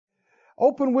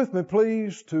Open with me,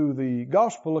 please, to the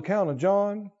Gospel account of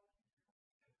John,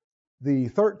 the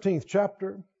 13th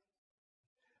chapter,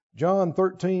 John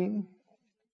 13.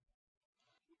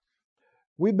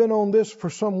 We've been on this for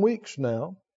some weeks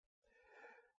now,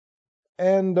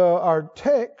 and our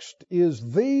text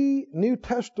is the New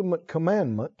Testament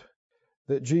commandment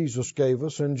that Jesus gave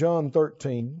us in John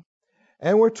 13,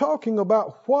 and we're talking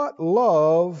about what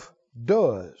love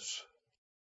does.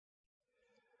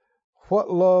 What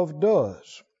love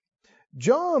does.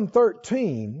 John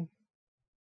 13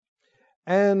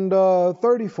 and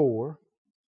 34,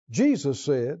 Jesus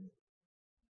said,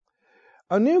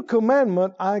 "A new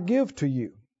commandment I give to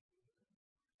you,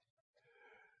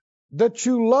 that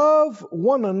you love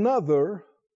one another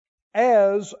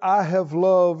as I have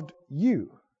loved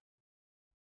you."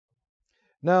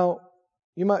 Now,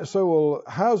 you might say, well,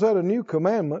 how's that a new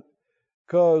commandment?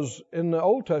 Because in the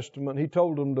Old Testament, he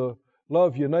told them to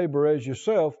love your neighbor as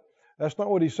yourself. That's not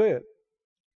what he said.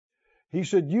 He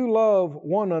said, you love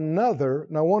one another.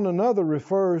 Now, one another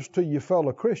refers to your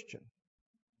fellow Christian,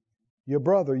 your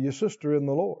brother, your sister in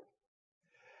the Lord.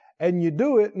 And you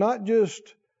do it not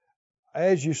just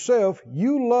as yourself,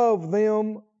 you love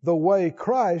them the way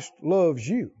Christ loves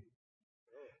you.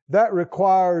 That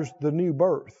requires the new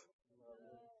birth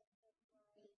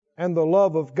and the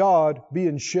love of God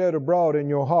being shed abroad in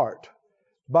your heart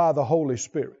by the Holy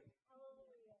Spirit.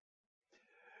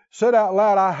 Said out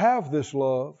loud, I have this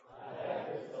love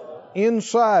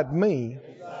inside me.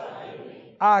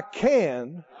 I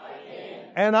can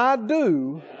and I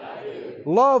do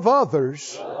love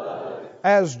others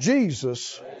as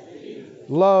Jesus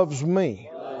loves me.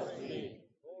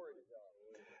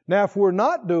 Now, if we're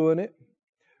not doing it,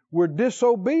 we're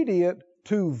disobedient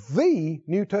to the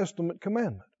New Testament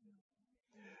commandment.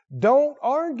 Don't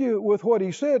argue with what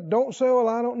he said. Don't say, well,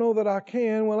 I don't know that I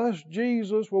can. Well, that's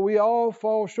Jesus. Well, we all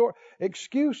fall short.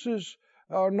 Excuses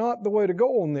are not the way to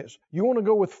go on this. You want to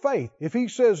go with faith. If he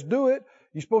says do it,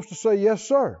 you're supposed to say, yes,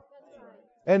 sir.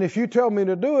 And if you tell me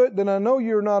to do it, then I know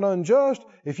you're not unjust.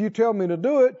 If you tell me to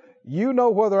do it, you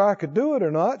know whether I could do it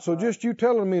or not. So just you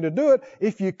telling me to do it.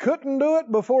 If you couldn't do it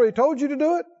before he told you to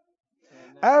do it,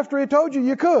 after he told you,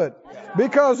 you could.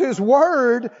 Because his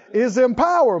word is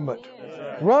empowerment.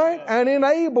 Right? And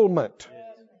enablement.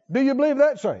 Do you believe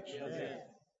that, saints?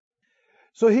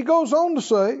 So he goes on to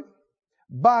say,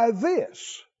 by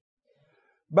this,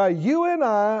 by you and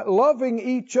I loving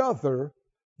each other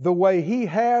the way he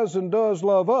has and does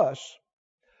love us,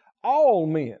 all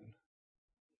men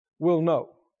will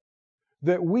know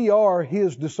that we are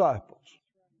his disciples.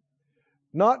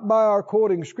 Not by our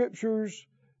quoting scriptures,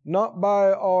 not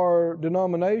by our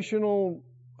denominational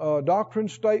doctrine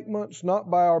statements, not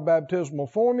by our baptismal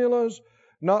formulas,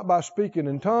 not by speaking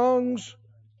in tongues,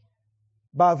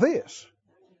 by this.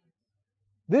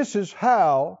 This is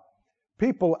how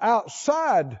people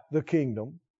outside the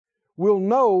kingdom will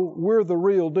know we're the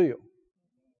real deal.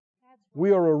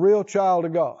 We are a real child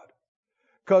of God.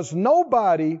 Because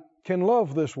nobody can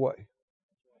love this way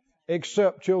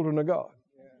except children of God.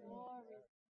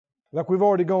 Like we've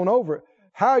already gone over it.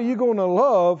 How are you going to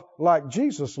love like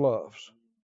Jesus loves?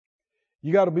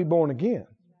 You got to be born again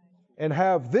and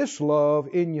have this love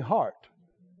in your heart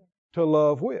to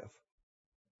love with.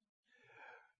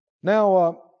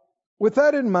 Now, with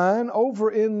that in mind, over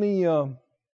in the,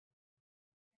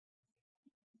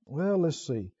 let's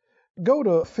see. Go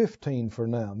to 15 for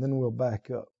now, and then we'll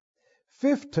back up.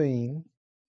 15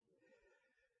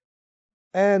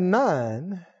 and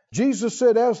 9, Jesus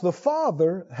said, as the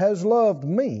Father has loved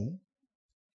me,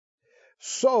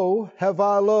 so have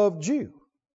I loved you.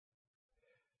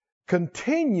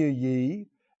 Continue ye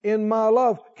in my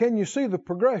love. Can you see the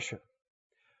progression?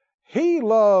 He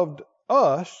loved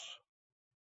us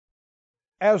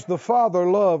as the Father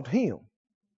loved him.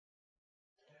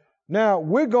 Now,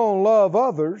 we're going to love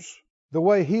others the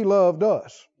way he loved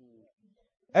us.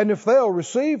 And if they'll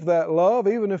receive that love,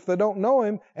 even if they don't know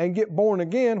him, and get born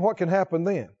again, what can happen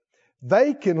then?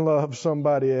 They can love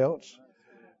somebody else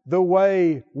the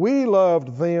way we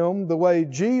loved them, the way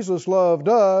Jesus loved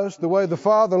us, the way the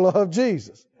Father loved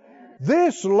Jesus.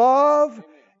 This love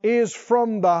is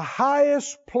from the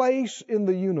highest place in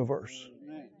the universe.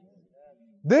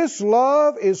 This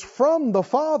love is from the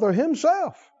Father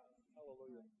himself.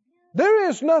 There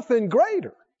is nothing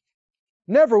greater,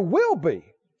 never will be,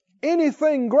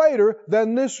 anything greater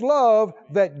than this love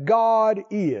that God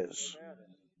is.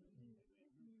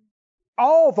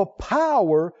 All the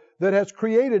power that has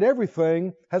created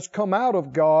everything has come out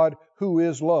of God, who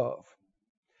is love.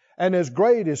 And as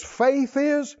great as faith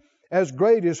is, as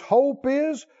great as hope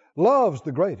is, love's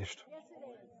the greatest.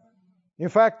 In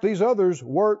fact, these others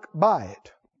work by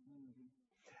it.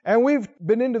 And we've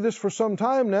been into this for some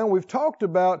time now. We've talked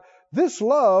about this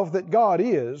love that God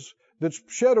is, that's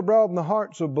shed abroad in the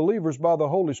hearts of believers by the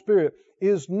Holy Spirit,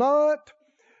 is not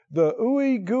the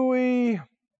ooey gooey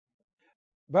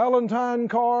Valentine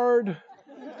card.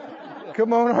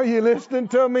 Come on, are you listening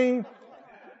to me?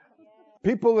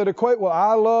 People that equate, well,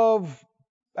 I love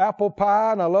apple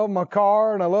pie and I love my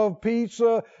car and I love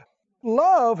pizza.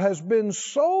 Love has been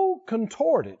so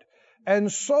contorted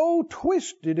and so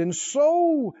twisted and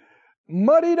so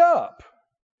muddied up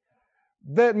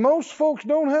that most folks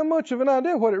don't have much of an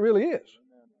idea what it really is.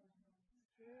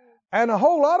 And a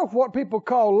whole lot of what people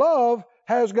call love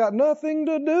has got nothing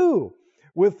to do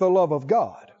with the love of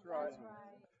God.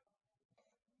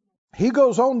 He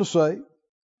goes on to say,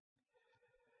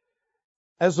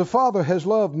 as the Father has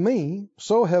loved me,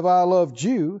 so have I loved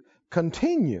you.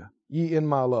 Continue ye in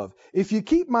my love. If you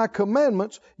keep my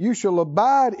commandments, you shall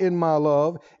abide in my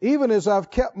love, even as I've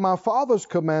kept my Father's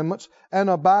commandments and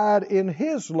abide in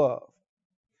his love.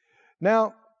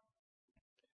 Now,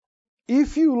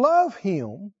 if you love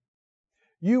him,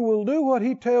 you will do what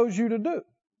he tells you to do.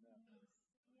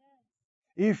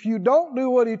 If you don't do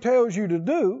what he tells you to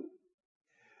do,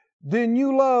 then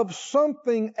you love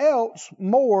something else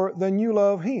more than you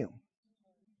love him.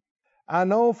 I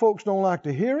know folks don't like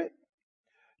to hear it.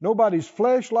 Nobody's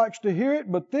flesh likes to hear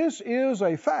it, but this is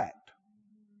a fact.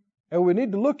 And we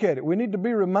need to look at it. We need to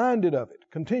be reminded of it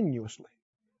continuously.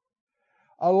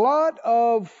 A lot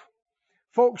of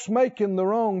folks making the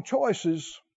wrong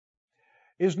choices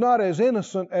is not as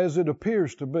innocent as it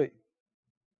appears to be.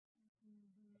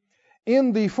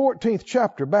 In the 14th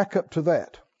chapter, back up to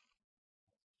that.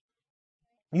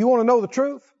 You want to know the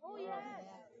truth? Oh, yes.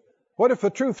 What if the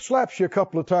truth slaps you a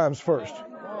couple of times first?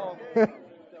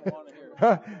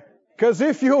 Because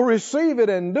if you'll receive it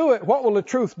and do it, what will the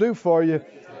truth do for you?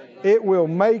 It will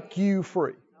make you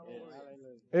free.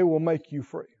 It will make you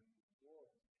free.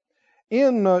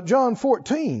 In John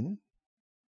 14,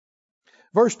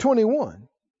 verse 21,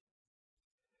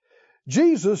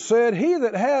 Jesus said, he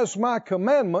that has my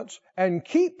commandments and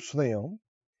keeps them,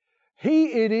 he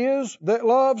it is that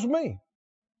loves me.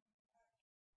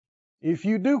 If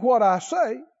you do what I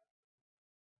say,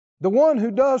 the one who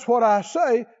does what I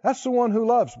say, that's the one who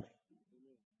loves me.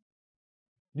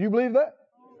 Do you believe that?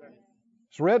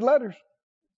 It's red letters.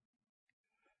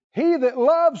 He that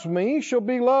loves me shall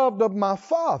be loved of my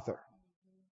Father.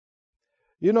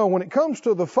 You know, when it comes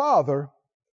to the Father,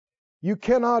 you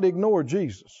cannot ignore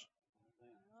Jesus.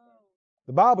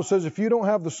 The Bible says if you don't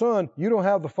have the Son, you don't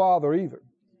have the Father either.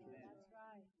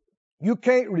 You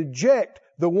can't reject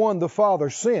the one the Father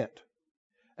sent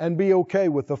and be okay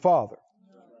with the Father.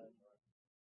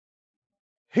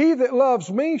 He that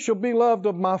loves me shall be loved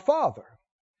of my Father,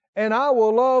 and I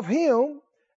will love him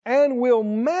and will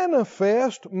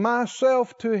manifest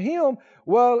myself to him.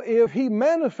 Well, if he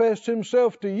manifests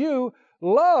himself to you,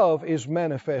 love is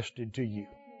manifested to you.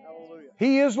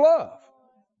 He is love.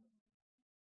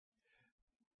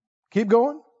 Keep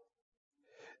going.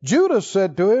 Judas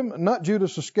said to him, not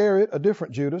Judas Iscariot, a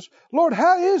different Judas, Lord,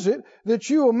 how is it that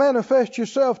you will manifest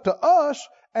yourself to us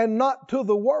and not to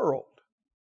the world?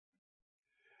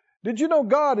 Did you know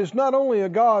God is not only a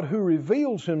God who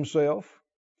reveals himself,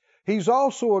 he's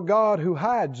also a God who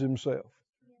hides himself.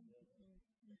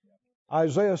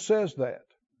 Isaiah says that.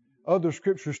 Other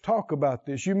scriptures talk about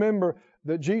this. You remember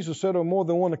that Jesus said on more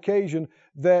than one occasion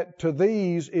that to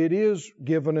these it is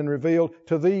given and revealed,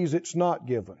 to these it's not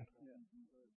given.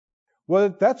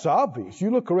 Well, that's obvious.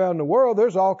 You look around the world,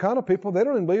 there's all kind of people, they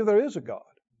don't even believe there is a God.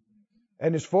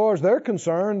 And as far as they're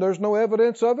concerned, there's no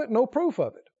evidence of it, no proof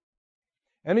of it.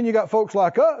 And then you got folks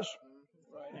like us.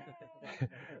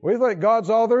 We think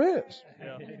God's all there is.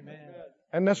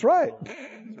 And that's right.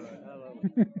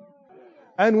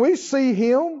 And we see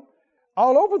him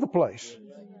all over the place.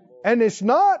 And it's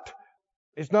not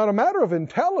a matter of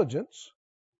intelligence.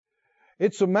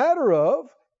 It's a matter of,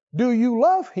 do you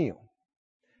love him?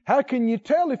 How can you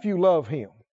tell if you love him?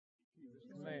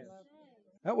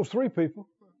 That was 3 people.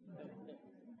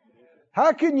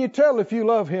 How can you tell if you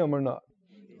love him or not?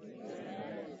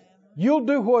 You'll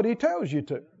do what he tells you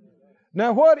to.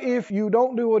 Now, what if you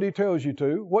don't do what he tells you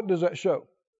to? What does that show?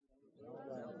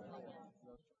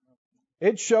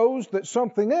 It shows that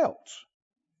something else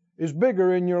is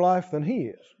bigger in your life than he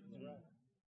is.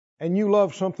 And you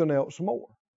love something else more.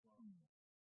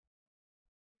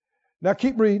 Now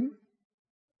keep reading.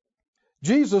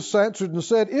 Jesus answered and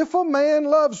said, if a man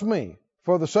loves me,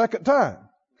 for the second time,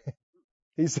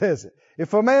 he says it.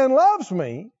 If a man loves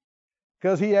me,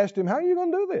 because he asked him, how are you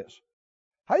going to do this?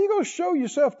 How are you going to show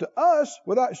yourself to us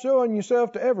without showing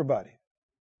yourself to everybody?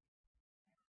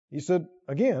 He said,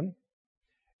 again,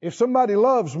 If somebody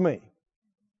loves me,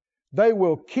 they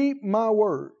will keep my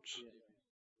words.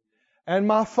 And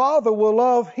my Father will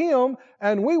love him,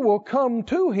 and we will come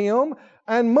to him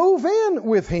and move in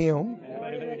with him.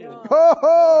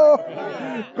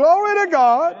 Oh, glory to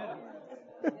God.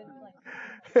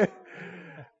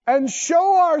 And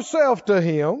show ourselves to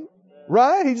him.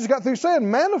 Right? He just got through saying,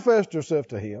 manifest yourself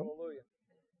to him.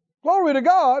 Glory to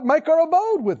God. Make our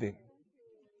abode with him.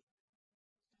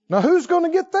 Now, who's going to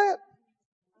get that?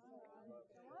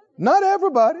 Not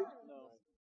everybody.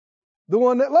 The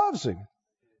one that loves him.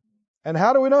 And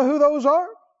how do we know who those are?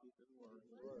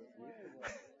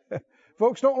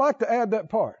 Folks don't like to add that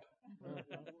part.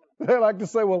 They like to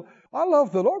say, well, I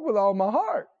love the Lord with all my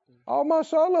heart. All my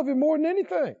soul. I love him more than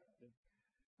anything.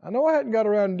 I know I hadn't got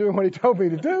around to doing what he told me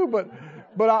to do,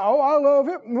 but I love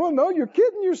him. Well, no, you're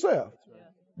kidding yourself.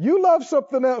 You love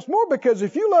something else more, because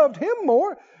if you loved him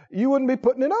more, you wouldn't be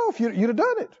putting it off. You'd have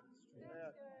done it.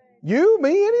 You,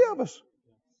 me, any of us.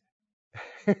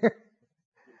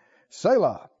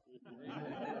 Selah.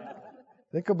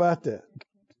 Think about that.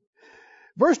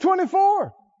 Verse 24.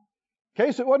 In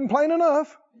case it wasn't plain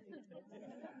enough.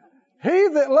 He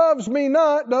that loves me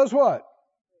not does what?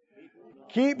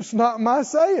 Keeps not my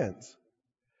sayings.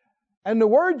 And the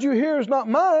word you hear is not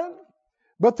mine,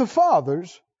 but the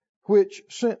Father's which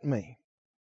sent me.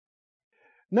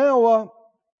 Now,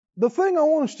 the thing I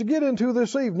want us to get into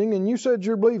this evening, and you said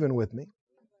you're believing with me,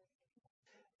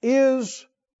 is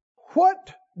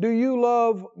what do you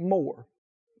love more?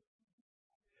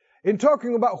 In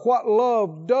talking about what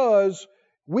love does,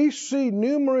 we see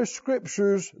numerous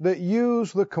scriptures that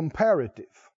use the comparative.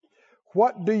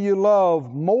 What do you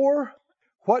love more?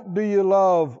 What do you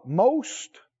love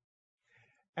most?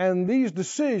 And these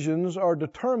decisions are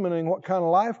determining what kind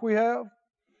of life we have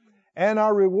and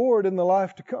our reward in the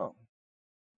life to come.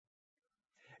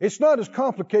 It's not as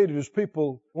complicated as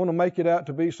people want to make it out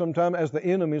to be sometimes, as the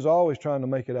enemy is always trying to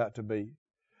make it out to be.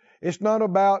 It's not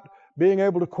about being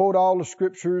able to quote all the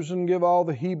scriptures and give all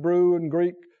the Hebrew and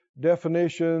Greek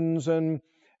definitions, and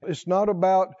it's not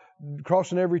about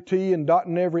crossing every T and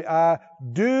dotting every I.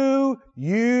 Do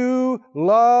you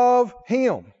love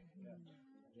him?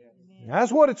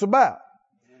 That's what it's about.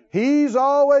 He's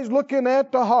always looking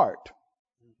at the heart,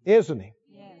 isn't he?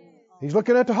 He's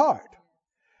looking at the heart.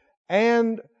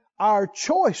 And our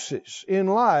choices in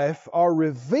life are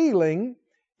revealing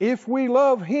if we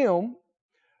love him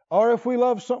or if we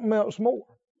love something else more.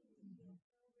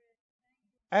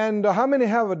 And how many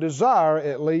have a desire,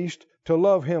 at least, to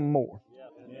love him more?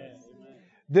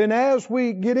 Then as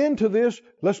we get into this,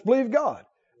 let's believe God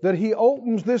that he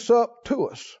opens this up to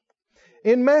us.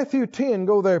 In Matthew 10,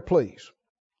 go there please.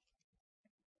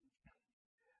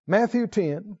 Matthew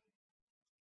 10.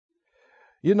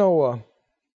 You know,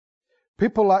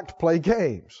 people like to play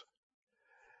games.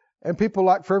 And people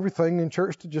like for everything in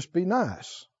church to just be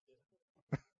nice.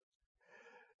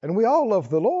 And we all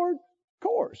love the Lord, of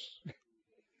course.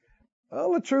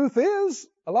 Well, the truth is,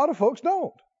 a lot of folks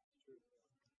don't.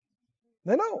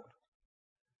 They don't.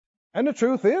 And the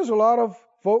truth is, a lot of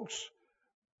folks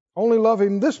only love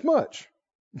him this much.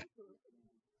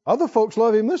 Other folks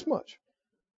love him this much.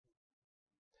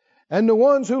 And the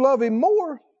ones who love him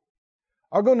more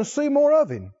are going to see more of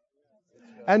him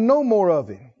and know more of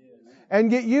him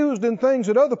and get used in things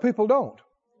that other people don't.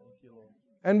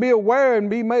 And be aware and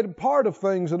be made a part of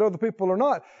things that other people are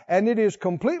not. And it is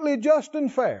completely just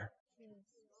and fair.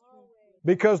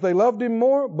 Because they loved him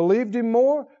more, believed him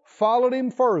more, followed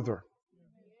him further.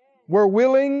 Were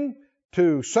willing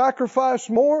to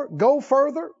sacrifice more, go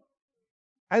further.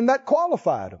 And that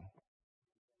qualified them.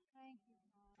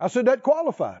 I said that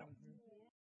qualified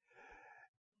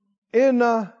them. In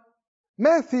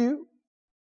Matthew,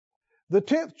 the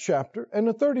 10th chapter and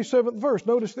the 37th verse,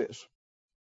 notice this.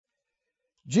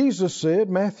 Jesus said,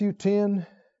 Matthew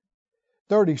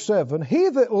 10:37, he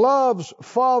that loves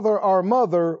father or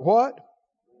mother, what?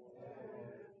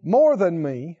 More than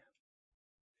me,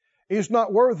 is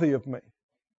not worthy of me.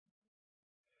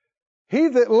 He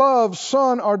that loves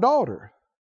son or daughter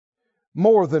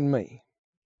more than me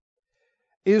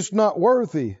is not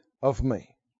worthy of me.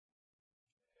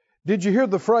 Did you hear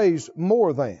the phrase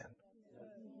more than?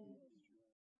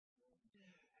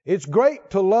 It's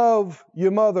great to love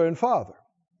your mother and father.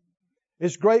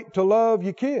 It's great to love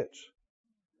your kids,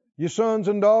 your sons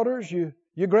and daughters, your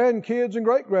grandkids and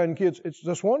great-grandkids. It's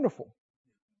just wonderful.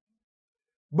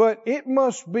 But it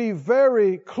must be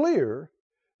very clear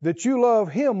that you love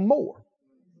him more.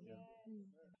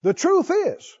 The truth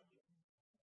is,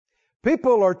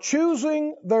 people are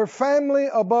choosing their family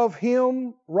above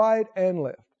him right and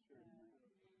left.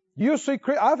 You'll see,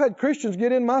 I've had Christians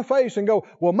get in my face and go,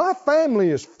 well, my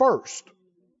family is first.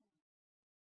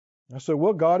 I said,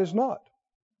 well, God is not.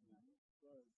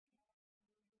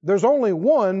 There's only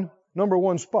one number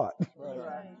one spot.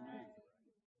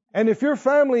 And if your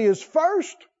family is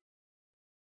first,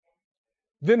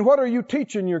 then what are you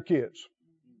teaching your kids?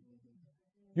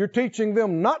 You're teaching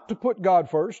them not to put God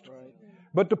first,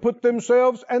 but to put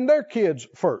themselves and their kids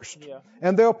first.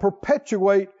 And they'll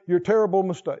perpetuate your terrible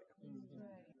mistake.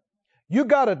 You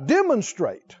got to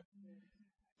demonstrate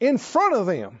in front of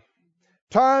them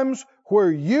times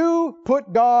where you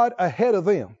put God ahead of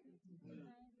them.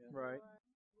 Right.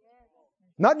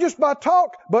 Not just by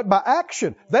talk, but by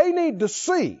action. They need to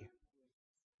see.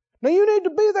 Now you need to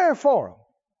be there for them.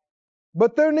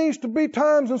 But there needs to be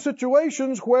times and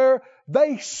situations where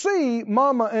they see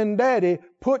mama and daddy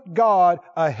put God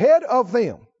ahead of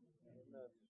them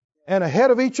and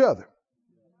ahead of each other.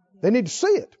 They need to see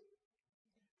it.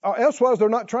 Or elsewise they're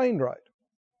not trained right.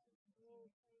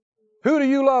 Who do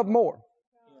you love more?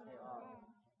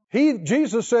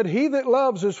 Jesus said, he that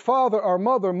loves his father or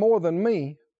mother more than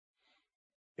me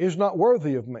is not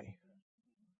worthy of me.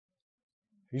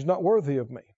 He's not worthy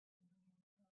of me.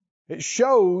 It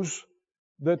shows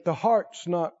that the heart's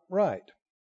not right.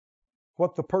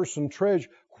 What the person treasures.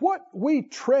 What we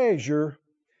treasure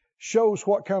shows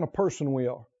what kind of person we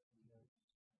are.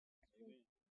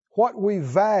 What we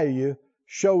value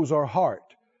shows our heart.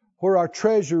 Where our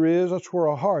treasure is, that's where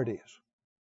our heart is.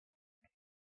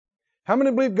 How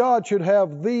many believe God should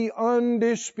have the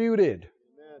undisputed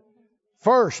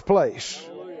first place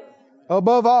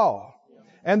above all?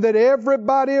 And that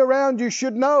everybody around you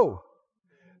should know.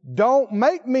 Don't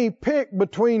make me pick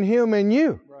between him and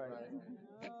you.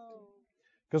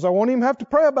 Because I won't even have to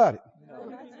pray about it.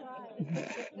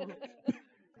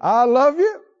 I love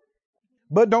you,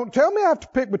 but don't tell me I have to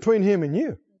pick between him and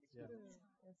you.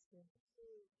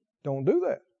 Don't do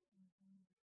that.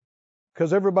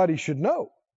 Because everybody should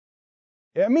know.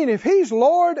 I mean, if he's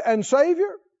Lord and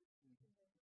Savior,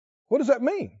 what does that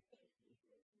mean?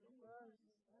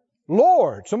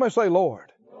 Lord. Somebody say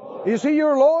Lord. Lord. Is he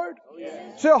your Lord? Oh,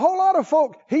 yes. See, a whole lot of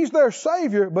folk, he's their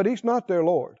Savior, but he's not their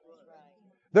Lord.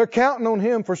 They're counting on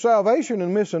him for salvation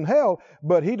and missing hell,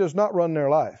 but he does not run their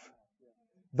life.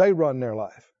 They run their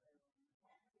life.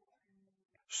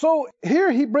 So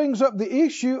here he brings up the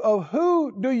issue of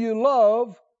who do you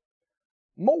love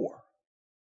more?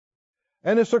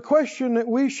 And it's a question that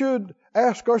we should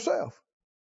ask ourselves.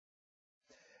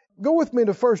 Go with me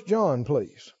to 1 John,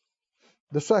 please.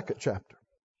 The 2nd chapter.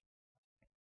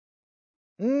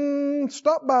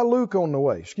 Stop by Luke on the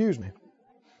way. Excuse me.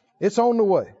 It's on the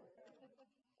way.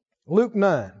 Luke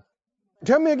 9.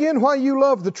 Tell me again why you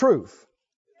love the truth.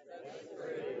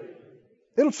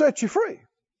 It'll set you free.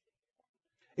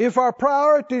 If our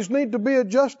priorities need to be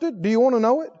adjusted, do you want to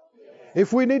know it?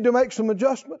 If we need to make some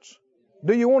adjustments,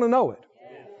 do you want to know it?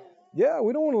 Yeah,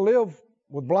 we don't want to live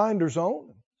with blinders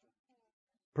on,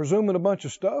 presuming a bunch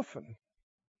of stuff and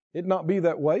it not be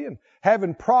that way, and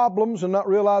having problems and not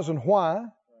realizing why,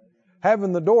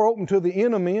 having the door open to the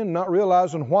enemy and not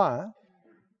realizing why.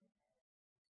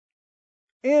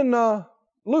 In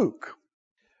Luke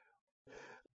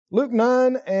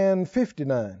 9 and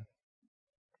 59,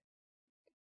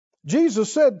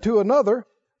 Jesus said to another,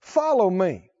 follow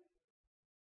me.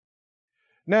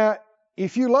 Now,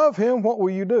 if you love him, what will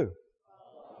you do?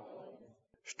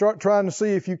 Start trying to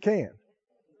see if you can.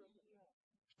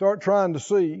 Start trying to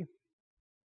see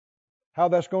how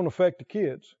that's going to affect the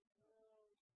kids.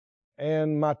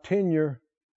 And my tenure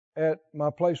at my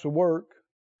place of work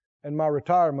and my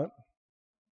retirement.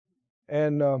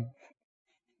 And,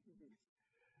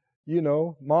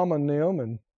 mom and them.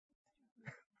 And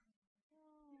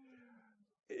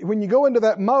when you go into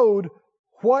that mode,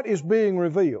 what is being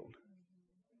revealed?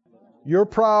 Your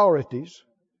priorities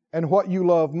and what you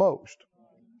love most.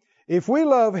 If we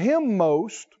love him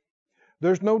most,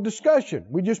 there's no discussion.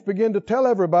 We just begin to tell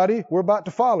everybody we're about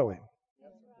to follow him.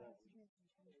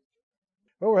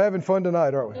 Well, we're having fun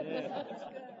tonight, aren't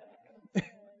we?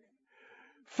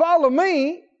 Follow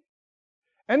me.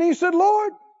 And he said,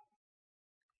 Lord,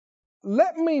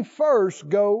 let me first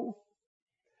go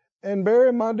and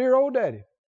bury my dear old daddy.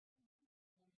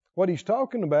 What he's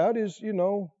talking about is,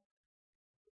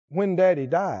 when daddy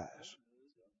dies.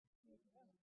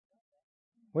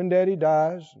 When daddy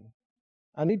dies,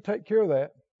 I need to take care of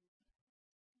that.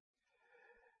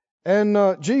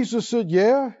 And Jesus said,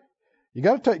 yeah, you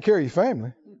got to take care of your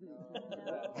family.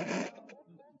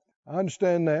 I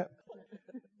understand that.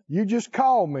 You just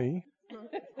call me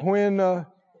when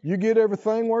you get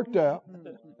everything worked out,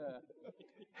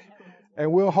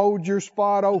 and we'll hold your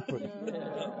spot open.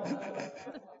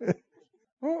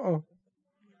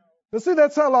 But see,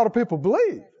 that's how a lot of people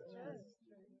believe.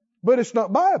 But it's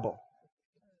not Bible.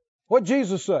 What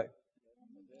Jesus say?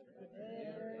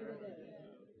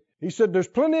 He said there's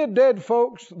plenty of dead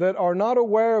folks that are not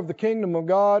aware of the kingdom of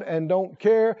God and don't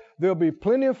care. There'll be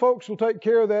plenty of folks who'll take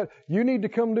care of that. You need to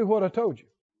come do what I told you.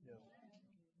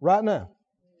 Right now.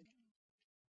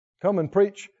 Come and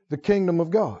preach the kingdom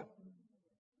of God.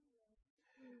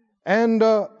 And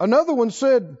another one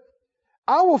said,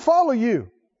 I will follow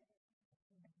you.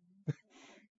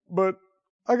 But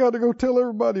I got to go tell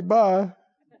everybody bye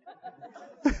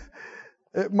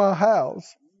at my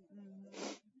house.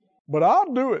 But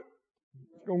I'll do it.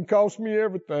 It's going to cost me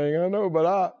everything, I know,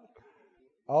 but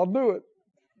I'll do it.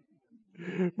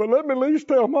 But let me at least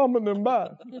tell Mama and them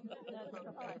bye.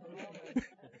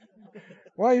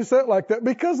 Why you say it like that?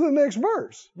 Because of the next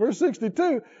verse. Verse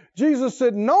 62, Jesus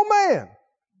said, no man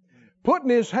putting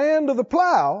his hand to the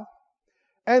plow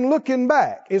and looking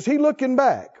back. Is he looking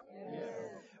back? Yes.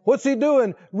 What's he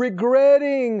doing?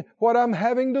 Regretting what I'm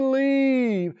having to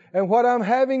leave and what I'm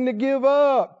having to give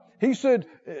up. He said,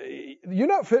 you're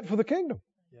not fit for the kingdom.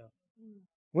 Yeah.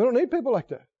 We don't need people like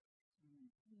that.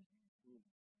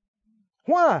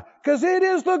 Why? Because it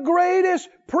is the greatest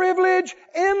privilege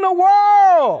in the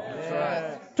world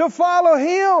to follow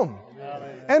Him.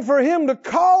 And for Him to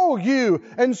call you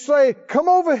and say, come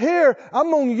over here,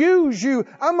 I'm going to use you,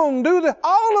 I'm going to do this.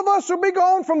 All of us will be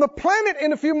gone from the planet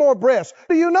in a few more breaths.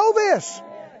 Do you know this?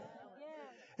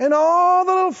 And all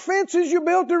the little fences you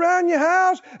built around your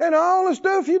house and all the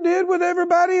stuff you did with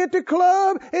everybody at the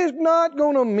club is not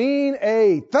going to mean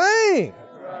a thing.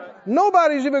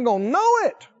 Nobody's even going to know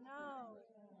it.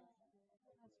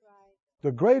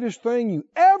 The greatest thing you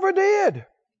ever did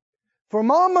for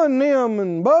Mama and them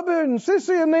and Bubba and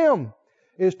Sissy and them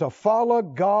is to follow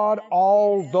God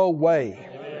all the way.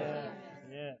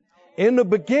 In the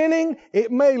beginning,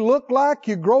 it may look like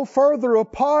you grow further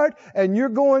apart and you're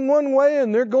going one way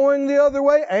and they're going the other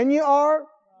way, and you are.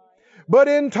 But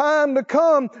in time to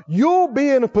come, you'll be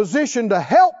in a position to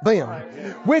help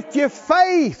them with your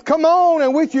faith. Come on,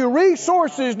 and with your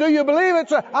resources. Do you believe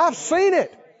it? I've seen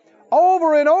it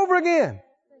over and over again.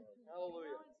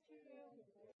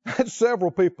 I had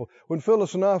several people. When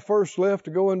Phyllis and I first left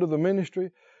to go into the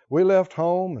ministry, we left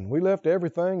home and we left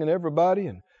everything and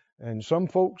everybody. And some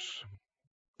folks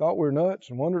thought we were nuts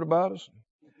and wondered about us.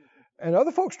 And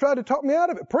other folks tried to talk me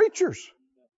out of it. Preachers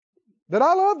that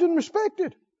I loved and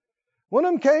respected. One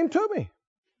of them came to me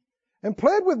and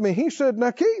pled with me. He said,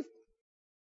 now, Keith,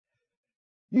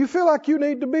 you feel like you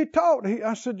need to be taught?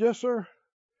 I said, yes, sir.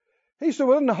 He said,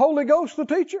 well, isn't the Holy Ghost the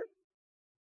teacher?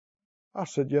 I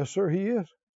said, yes, sir, He is.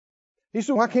 He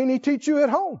said, why can't He teach you at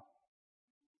home?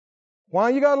 Why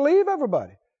you got to leave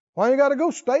everybody? Why you got to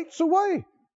go states away?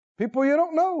 People you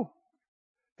don't know.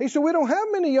 He said, we don't have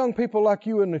many young people like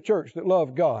you in the church that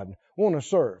love God and want to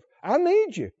serve. I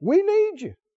need you. We need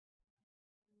you.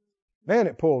 Man,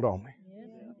 it pulled on me.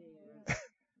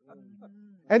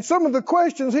 And some of the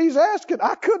questions he's asking,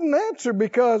 I couldn't answer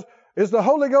because is the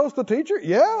Holy Ghost the teacher?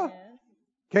 Yeah.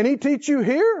 Can He teach you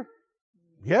here?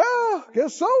 Yeah,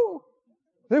 guess so.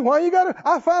 Then why you got to?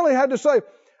 I finally had to say,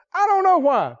 I don't know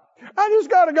why. I just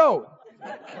got to go.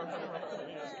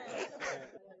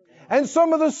 And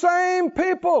some of the same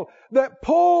people that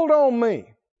pulled on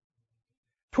me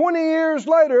 20 years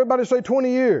later, everybody say 20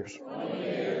 years. 20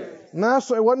 years. Now, I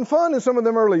say it wasn't fun in some of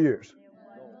them early years.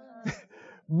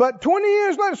 But 20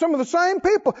 years later, some of the same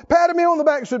people patted me on the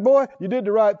back and said, boy, you did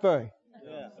the right thing.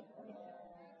 Yeah.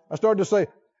 I started to say,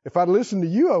 if I'd listened to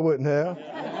you, I wouldn't have.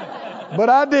 But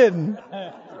I didn't.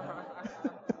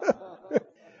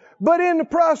 But in the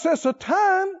process of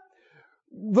time,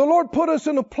 the Lord put us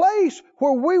in a place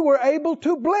where we were able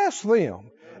to bless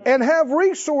them and have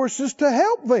resources to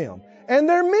help them and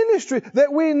their ministry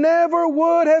that we never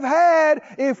would have had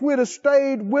if we'd have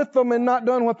stayed with them and not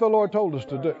done what the Lord told us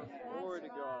to do.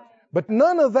 But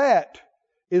none of that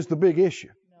is the big issue.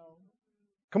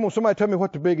 Come on, somebody tell me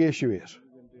what the big issue is.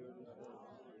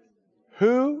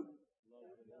 Who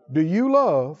do you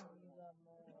love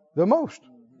the most?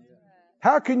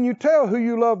 How can you tell who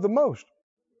you love the most?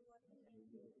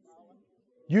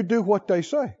 You do what they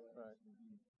say.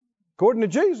 According to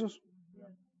Jesus.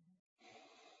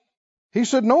 He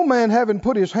said, no man having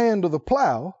put his hand to the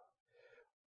plow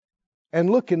and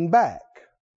looking back,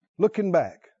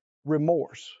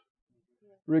 remorse,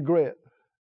 regret.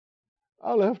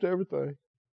 I left everything.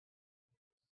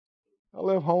 I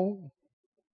left home.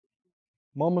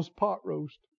 Mama's pot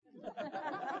roast.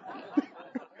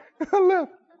 I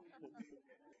left.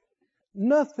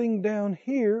 Nothing down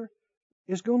here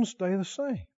is going to stay the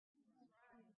same.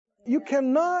 You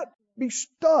cannot be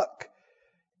stuck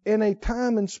in a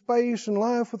time and space and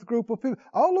life with a group of people.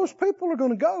 All those people are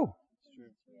going to go.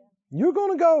 You're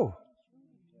going to go.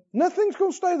 Nothing's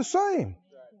going to stay the same.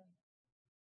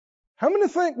 How many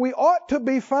think we ought to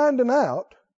be finding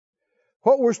out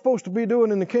what we're supposed to be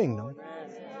doing in the kingdom?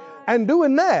 And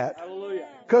doing that,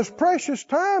 because precious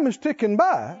time is ticking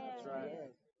by.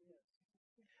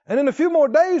 And in a few more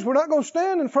days, we're not going to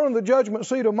stand in front of the judgment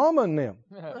seat of Mama and them.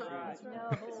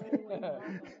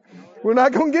 We're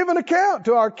not going to give an account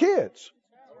to our kids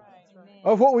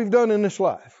of what we've done in this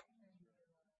life.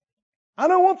 I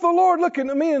don't want the Lord looking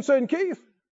at me and saying, Keith,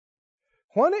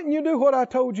 why didn't you do what I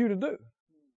told you to do?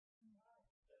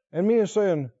 And me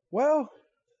saying, well,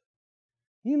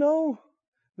 you know,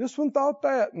 this one thought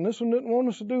that, and this one didn't want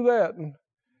us to do that. And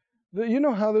you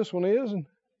know how this one is. And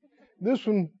this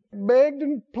one begged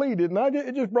and pleaded, and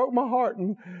it just broke my heart.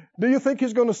 And do you think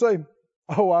he's going to say,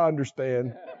 oh, I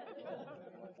understand?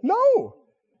 No.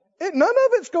 None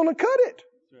of it's going to cut it.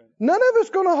 None of it's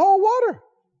going to hold water.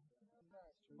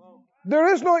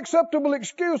 There is no acceptable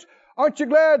excuse. Aren't you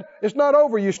glad it's not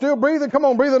over? You still breathing? Come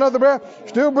on, breathe another breath.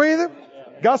 Still breathing?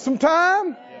 Got some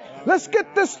time? Let's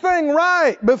get this thing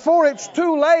right before it's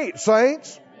too late,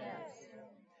 saints.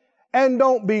 And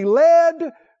don't be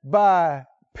led by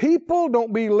people.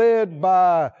 Don't be led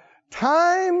by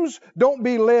times. Don't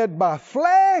be led by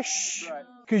flesh.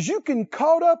 Because you can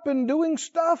caught up in doing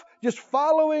stuff, just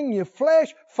following your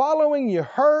flesh, following your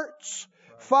hurts,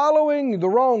 following the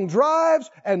wrong drives,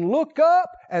 and look up,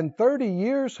 and 30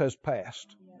 years has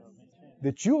passed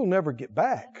that you'll never get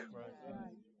back.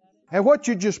 And what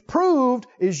you just proved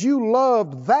is you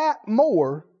loved that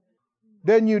more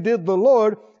than you did the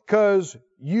Lord, because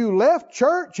you left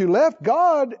church, you left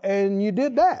God, and you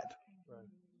did that.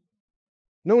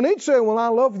 No need to say, well, I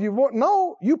love you more.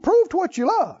 No, you proved what you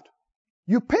loved.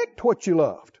 You picked what you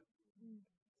loved.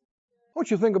 I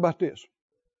want you to think about this.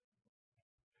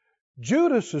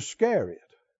 Judas Iscariot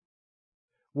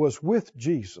was with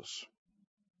Jesus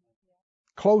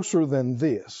closer than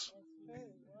this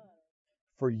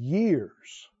for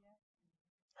years.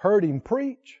 Heard him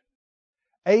preach,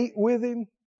 ate with him,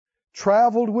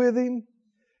 traveled with him,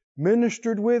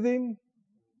 ministered with him,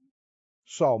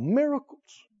 saw miracles.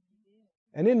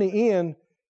 And in the end,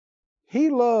 he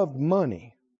loved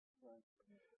money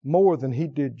more than he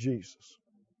did Jesus.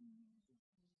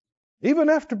 Even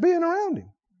after being around him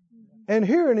and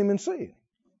hearing him and seeing him.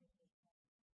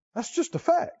 That's just a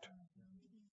fact.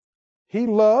 He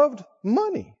loved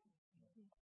money.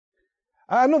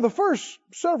 I know the first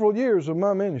several years of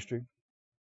my ministry,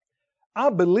 I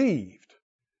believed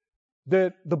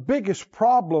that the biggest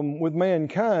problem with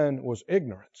mankind was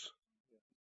ignorance,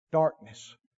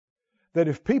 darkness. That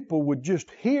if people would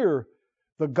just hear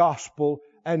the gospel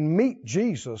and meet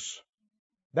Jesus,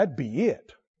 that'd be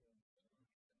it.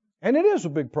 And it is a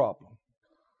big problem.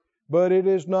 But it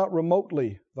is not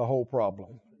remotely the whole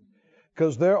problem.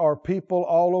 Because there are people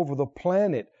all over the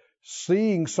planet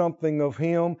seeing something of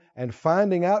Him and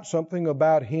finding out something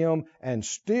about Him and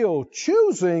still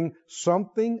choosing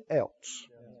something else.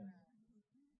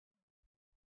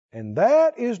 And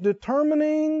that is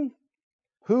determining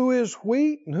who is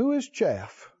wheat and who is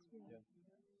chaff.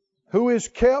 Who is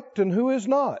kept and who is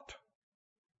not.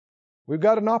 We've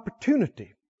got an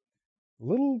opportunity, a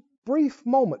little brief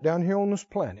moment down here on this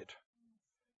planet,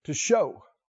 to show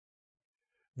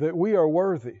that we are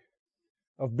worthy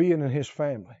of being in His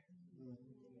family,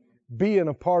 being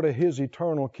a part of His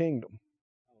eternal kingdom.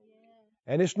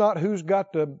 And it's not who's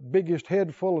got the biggest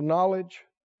head full of knowledge,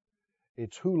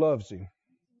 it's who loves Him.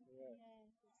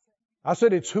 I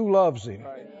said it's who loves Him.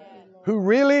 Who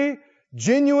really,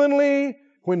 genuinely,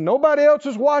 when nobody else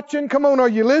is watching, come on, are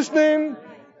you listening?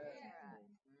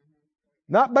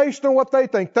 Not based on what they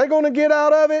think they're going to get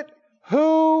out of it.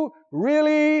 Who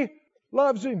really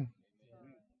loves Him?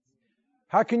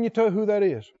 How can you tell who that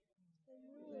is?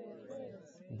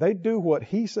 They do what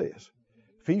He says.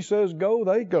 If He says go,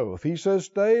 they go. If He says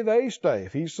stay, they stay.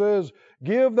 If He says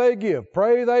give, they give.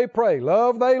 Pray, they pray.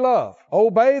 Love, they love.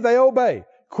 Obey, they obey.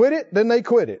 Quit it, then they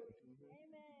quit it.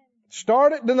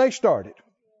 Start it, then they start it.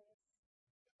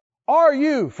 Are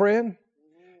you, friend,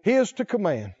 His to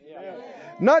command?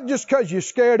 Not just because you're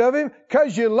scared of Him,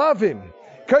 because you love Him,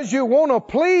 because you want to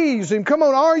please Him. Come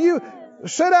on, are you?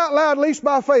 Say it out loud, at least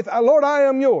by faith. Lord, I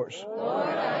am yours. Lord,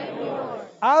 I am yours.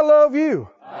 I love you.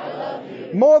 I love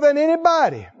you. More than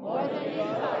anybody. More than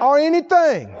anybody. Or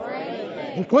anything. Or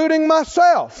anything. Including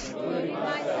myself. Including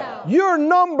myself. You're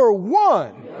number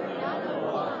one. You're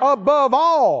number one. Above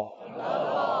all. Above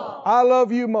all. I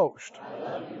love you most. I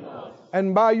love you most.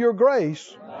 And by your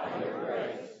grace, By your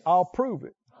grace, I'll prove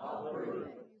it. I'll prove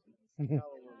it.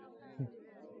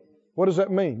 What does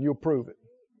that mean? You'll prove it.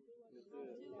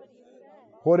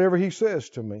 Whatever He says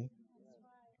to me,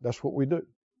 that's what we do.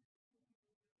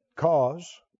 Because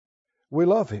we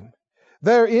love Him.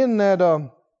 There in that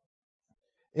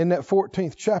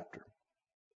 14th chapter.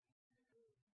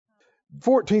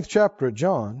 14th chapter of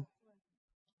John,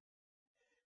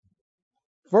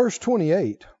 verse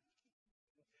 28.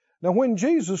 Now when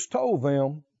Jesus told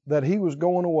them that He was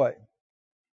going away,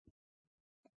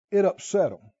 it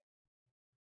upset them.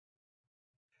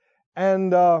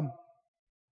 And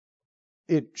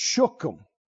it shook them.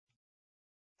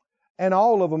 And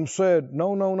all of them said,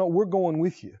 no, we're going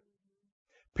with you.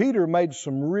 Peter made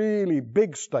some really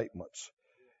big statements.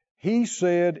 He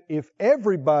said, if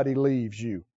everybody leaves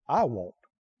you, I won't.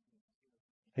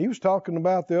 He was talking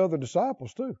about the other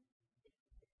disciples too.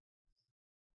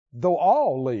 Though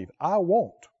all leave, I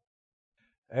won't.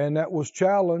 And that was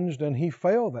challenged, and he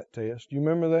failed that test. You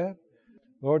remember that?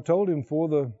 The Lord told him, before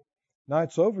the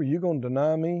night's over, you're going to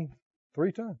deny me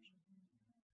 3 times.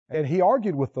 And he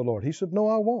argued with the Lord. He said, no,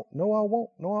 I won't. No, I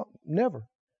won't. No, never.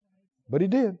 But he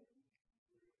did.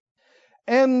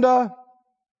 And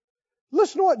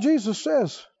listen to what Jesus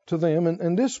says to them,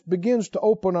 and this begins to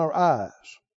open our eyes.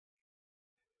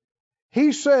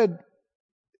 He said,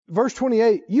 verse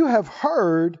 28, you have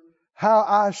heard how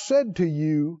I said to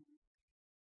you,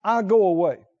 I go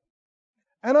away,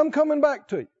 and I'm coming back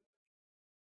to you.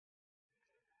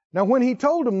 Now, when he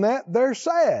told them that, they're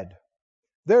sad.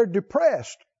 They're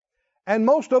depressed. And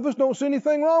most of us don't see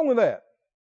anything wrong with that.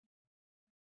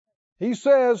 He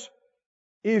says,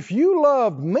 if you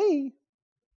loved me,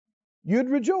 you'd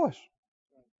rejoice.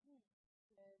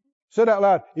 Say it out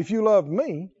loud. If you loved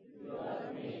me,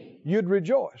 you'd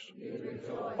rejoice.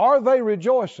 Are they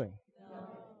rejoicing? No.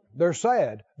 They're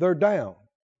sad. They're down.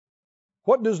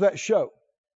 What does that show?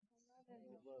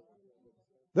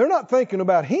 They're not thinking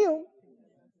about Him.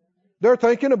 They're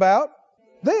thinking about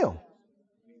them,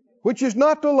 which is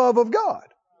not the love of God.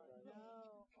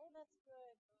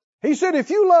 He said, if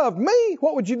you loved me,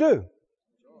 what would you do?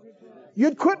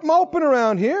 You'd quit moping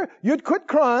around here. You'd quit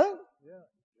crying.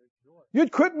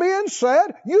 You'd quit being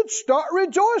sad. You'd start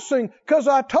rejoicing, because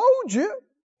I told you,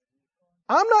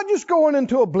 I'm not just going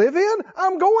into oblivion.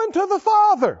 I'm going to the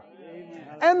Father.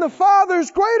 And the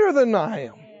Father's greater than I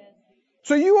am.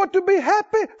 So you ought to be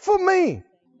happy for me.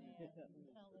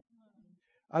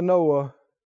 I know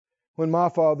when my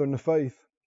father in the faith,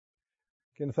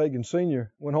 Kenneth Hagin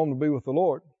Sr., went home to be with the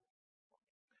Lord,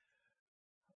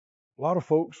 a lot of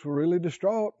folks were really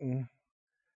distraught, and,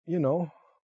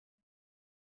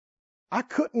 I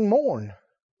couldn't mourn.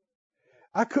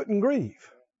 I couldn't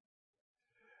grieve.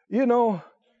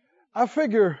 I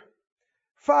figure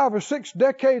 5 or 6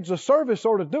 decades of service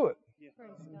ought to do it.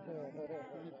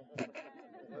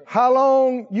 How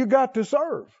long you got to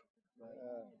serve?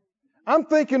 I'm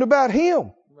thinking about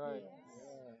Him.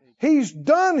 He's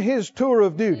done His tour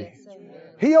of duty.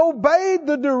 He obeyed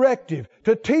the directive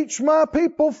to teach my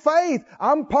people faith.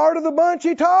 I'm part of the bunch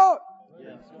He taught.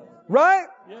 Right?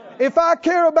 If I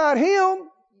care about Him,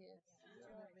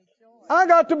 I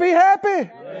got to be happy.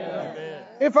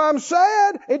 If I'm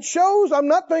sad, it shows I'm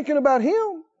not thinking about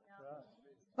Him.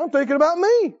 I'm thinking about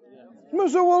me. You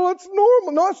say, well, it's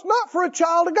normal. No, it's not for a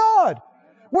child of God.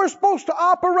 We're supposed to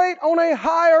operate on a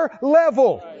higher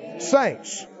level,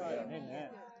 saints.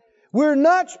 We're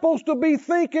not supposed to be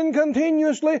thinking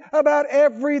continuously about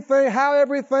everything, how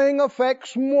everything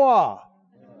affects moi.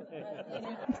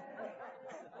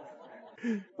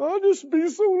 I'll just be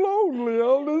so lonely.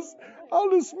 I'll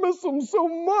just miss them so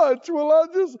much. Well,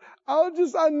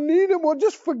 I need them. Well,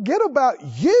 just forget about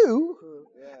you,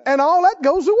 and all that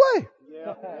goes away.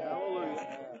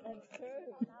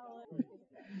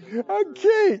 I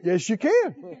can't. Yes, you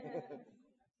can.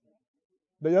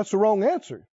 But that's the wrong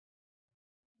answer.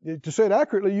 To say it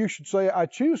accurately, you should say, I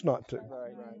choose not to.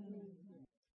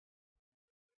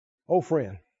 Oh,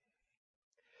 friend,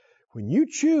 when you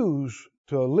choose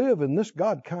to live in this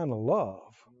God kind of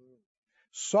love,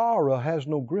 sorrow has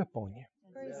no grip on you.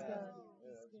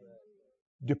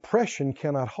 Depression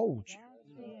cannot hold you.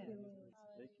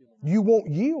 You won't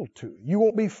yield to it. You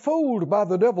won't be fooled by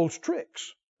the devil's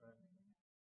tricks.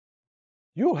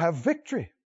 You'll have victory,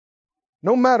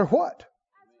 no matter what.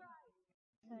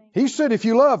 He said, if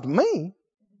you loved me,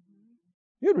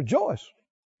 you'd rejoice.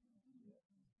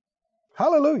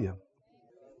 Hallelujah.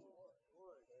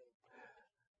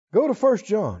 Go to 1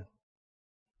 John.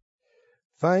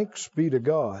 Thanks be to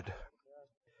God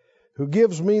who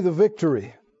gives me the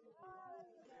victory.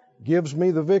 Gives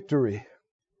me the victory.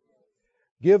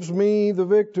 Gives me the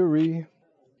victory.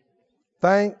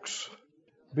 Thanks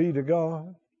be to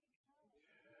God.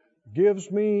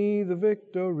 gives me the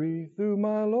victory through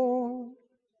my Lord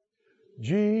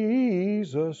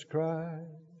Jesus Christ.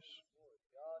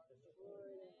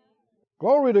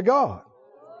 Glory to God.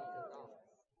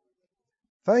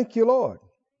 Thank you, Lord.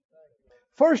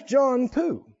 1 John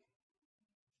 2,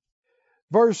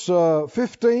 verse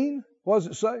 15, what does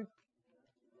it say?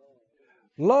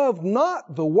 Love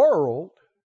not the world,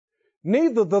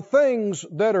 neither the things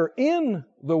that are in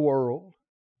the world.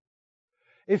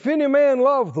 If any man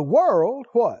love the world,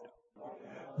 what?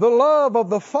 The love of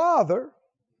the Father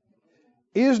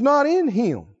is not in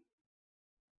him.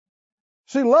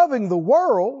 See, loving the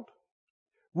world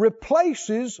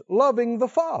replaces loving the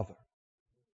Father.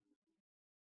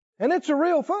 And it's a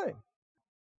real thing.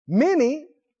 Many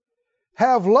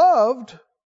have loved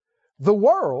the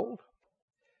world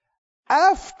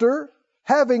after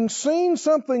having seen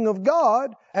something of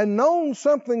God and known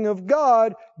something of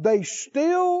God. They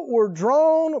still were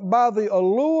drawn by the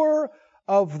allure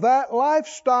of that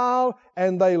lifestyle,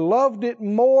 and they loved it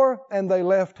more, and they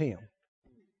left Him.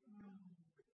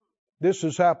 This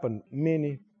has happened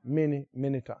many, many,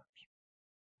 many times.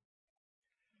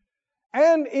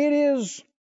 And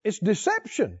it's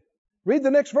deception. Read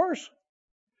the next verse.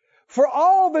 For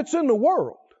all that's in the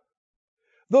world,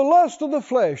 the lust of the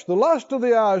flesh, the lust of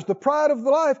the eyes, the pride of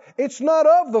the life, it's not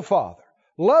of the Father.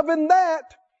 Loving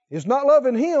that is not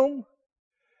loving Him.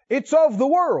 It's of the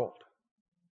world.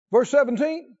 Verse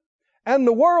 17. And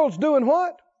the world's doing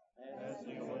what?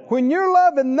 When you're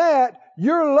loving that,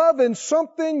 you're loving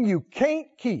something you can't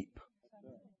keep.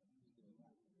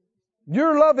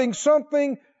 You're loving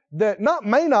something that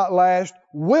may not last,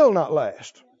 will not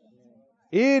last.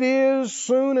 It is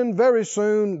soon and very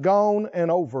soon gone and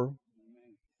over.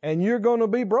 And you're going to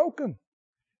be broken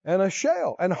and a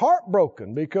shell and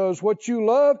heartbroken, because what you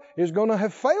love is going to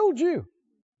have failed you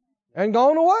and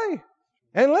gone away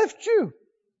and left you.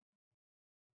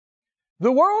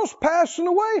 The world's passing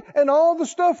away, and all the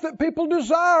stuff that people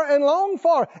desire and long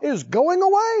for is going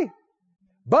away.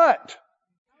 But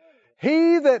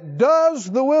he that does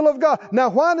the will of God. Now,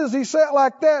 why does he say it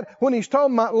like that when he's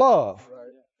talking about love?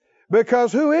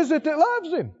 Because who is it that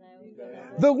loves Him?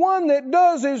 The one that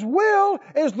does His will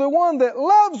is the one that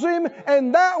loves Him,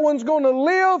 and that one's going to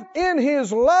live in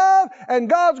His love, and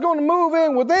God's going to move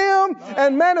in with them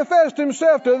and manifest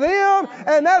Himself to them,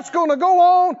 and that's going to go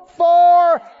on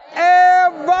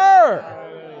forever.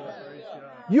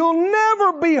 You'll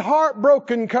never be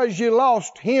heartbroken because you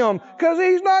lost Him, because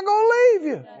He's not going to leave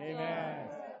you.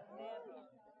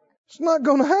 It's not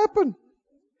going to happen.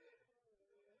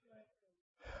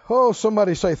 Oh,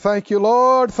 somebody say, thank you,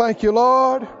 Lord. Thank you,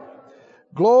 Lord.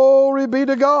 Glory be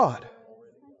to God.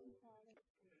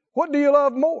 What do you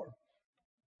love more?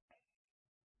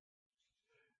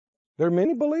 There are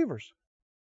many believers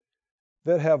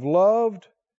that have loved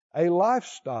a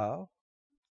lifestyle.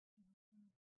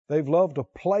 They've loved a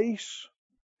place.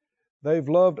 They've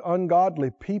loved ungodly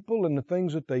people and the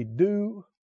things that they do.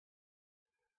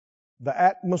 The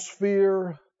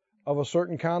atmosphere of a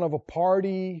certain kind of a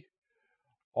party,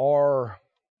 or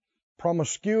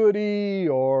promiscuity,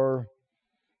 or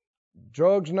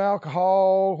drugs and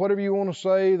alcohol, whatever you want to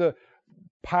say, the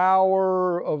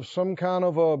power of some kind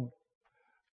of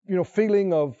a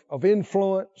feeling of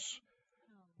influence.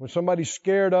 When somebody's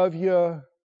scared of you,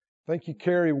 think you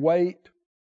carry weight.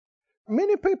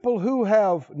 Many people who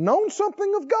have known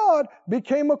something of God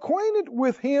became acquainted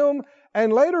with Him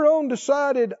and later on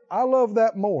decided, I love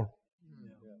that more.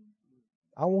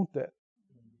 I want that.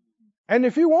 And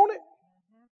if you want it,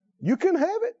 you can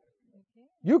have it.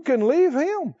 You can leave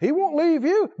Him. He won't leave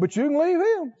you, but you can leave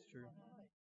Him.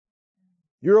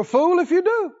 You're a fool if you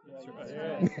do.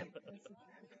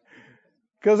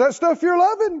 Because that stuff you're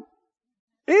loving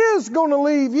is going to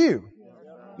leave you.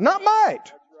 Not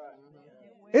might.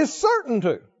 It's certain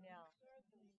to.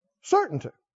 Certain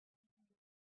to.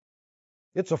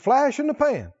 It's a flash in the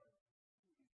pan.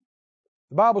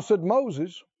 The Bible said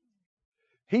Moses,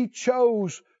 he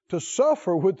chose to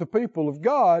suffer with the people of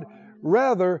God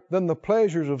rather than the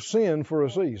pleasures of sin for a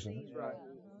season.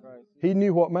 He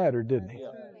knew what mattered, didn't he?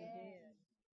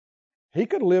 He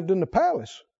could have lived in the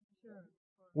palace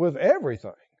with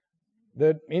everything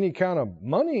that any kind of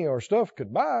money or stuff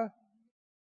could buy.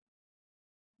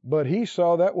 But he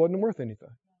saw that wasn't worth anything.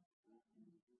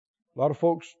 A lot of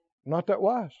folks, not that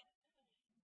wise.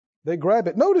 They grab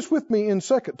it. Notice with me in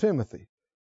 2 Timothy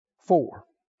 4.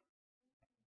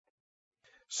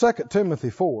 2 Timothy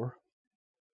 4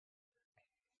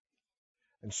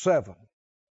 and 7.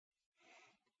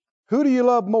 Who do you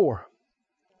love more?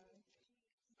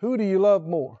 Who do you love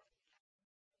more?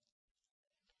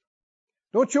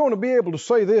 Don't you want to be able to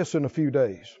say this in a few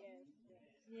days?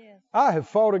 I have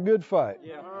fought a good fight.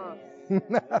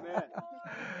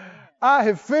 I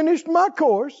have finished my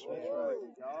course.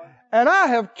 And I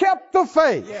have kept the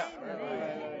faith.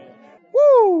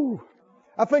 Woo!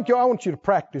 I want you to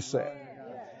practice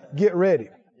that. Get ready.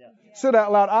 Sit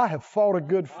out loud. I have fought a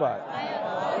good fight.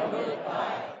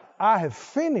 I have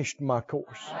finished my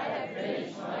course.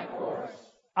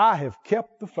 I have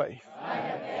kept the faith.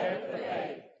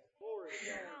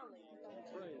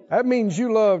 That means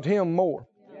you loved Him more.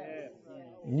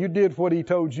 And you did what He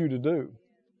told you to do.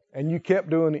 And you kept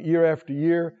doing it year after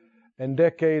year and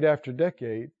decade after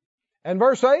decade. And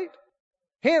verse 8,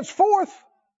 henceforth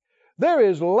there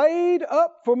is laid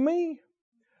up for me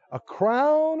a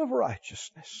crown of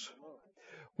righteousness,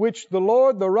 which the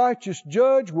Lord, the righteous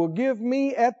judge, will give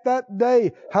me at that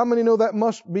day. How many know that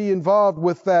must be involved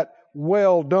with that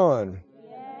well done,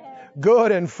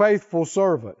 good and faithful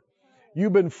servant?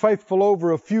 You've been faithful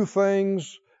over a few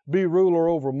things, be ruler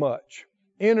over much.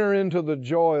 Enter into the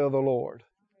joy of the Lord.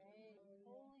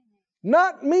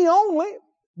 Not me only,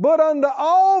 but unto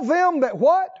all them that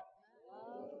what?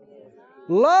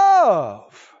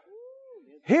 Love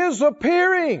His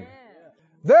appearing.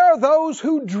 There are those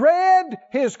who dread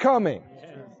His coming.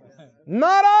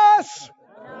 Not us.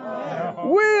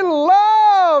 We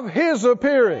love His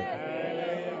appearing.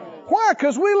 Why?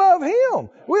 Because we love Him.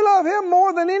 We love Him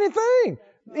more than anything.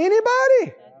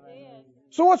 Anybody.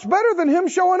 So what's better than Him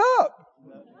showing up?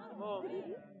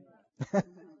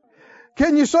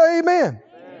 Can you say amen?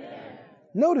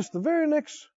 Notice the very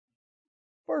next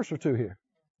verse or two here.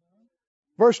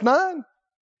 Verse 9.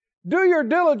 Do your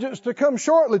diligence to come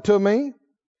shortly to me,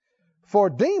 for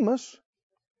Demas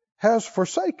has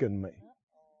forsaken me.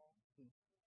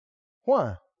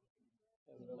 Why?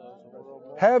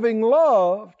 Having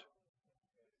loved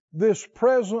this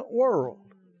present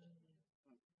world.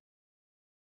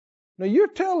 Now you're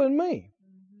telling me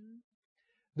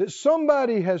that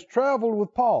somebody has traveled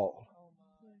with Paul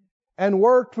and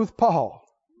worked with Paul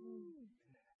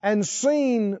and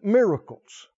seen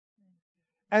miracles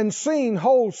and seen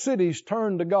whole cities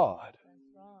turn to God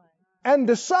and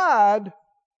decide,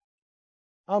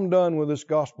 I'm done with this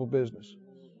gospel business.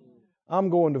 I'm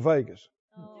going to Vegas.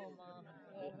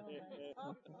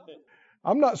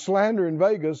 I'm not slandering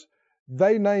Vegas.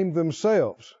 They named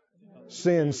themselves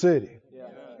Sin City.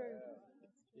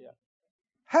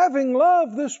 Having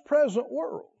loved this present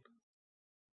world.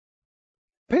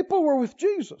 People were with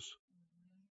Jesus.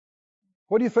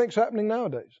 What do you think's happening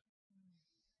nowadays?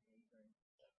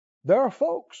 There are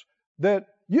folks that,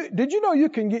 did you know you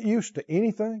can get used to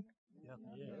anything?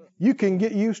 You can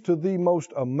get used to the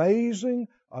most amazing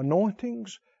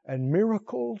anointings and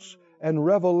miracles and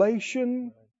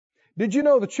revelation. Did you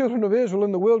know the children of Israel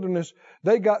in the wilderness,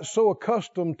 they got so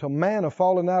accustomed to manna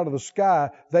falling out of the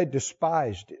sky, they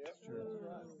despised it.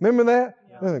 Remember that?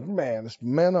 They're like, man, this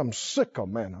manna, I'm sick of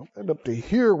manna. I'm up to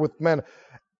here with manna.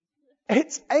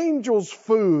 It's angels'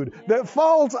 food that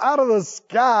falls out of the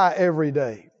sky every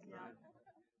day.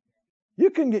 You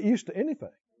can get used to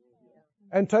anything.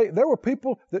 And there were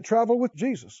people that traveled with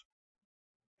Jesus.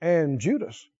 And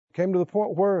Judas came to the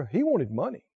point where he wanted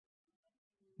money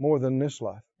more than this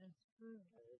life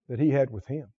that he had with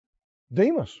him.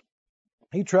 Demas,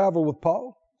 he traveled with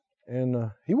Paul and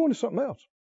he wanted something else.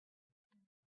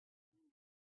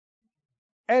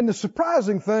 And the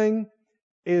surprising thing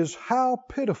is how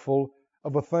pitiful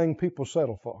of a thing people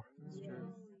settle for.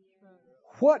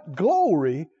 What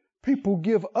glory people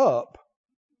give up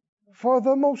for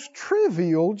the most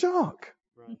trivial junk.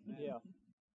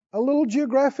 A little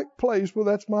geographic place, well,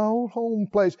 that's my old home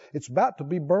place. It's about to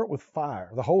be burnt with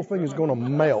fire. The whole thing is going to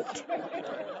melt.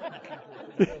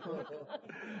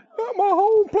 Not my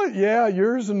home place. Yeah,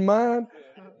 yours and mine.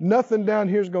 Nothing down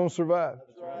here is going to survive.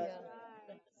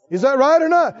 Is that right or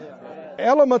not?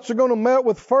 Elements are going to melt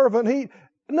with fervent heat.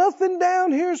 Nothing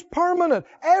down here is permanent.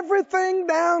 Everything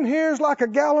down here is like a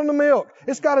gallon of milk.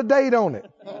 It's got a date on it.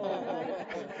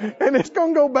 And it's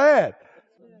going to go bad.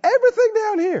 Everything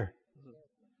down here.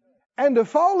 And to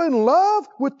fall in love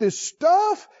with this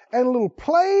stuff and a little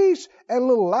place and a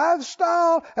little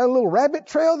lifestyle and a little rabbit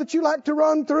trail that you like to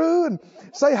run through and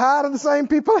say hi to the same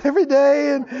people every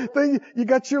day and then you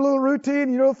got your little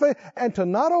routine, you know, thing. And to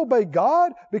not obey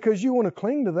God because you want to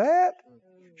cling to that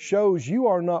shows you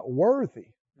are not worthy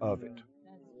of it.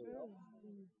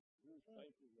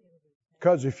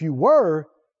 Because if you were,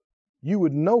 you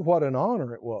would know what an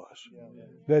honor it was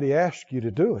that He asked you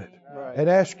to do it and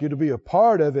asked you to be a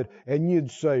part of it. And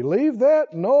you'd say, leave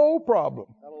that, no problem.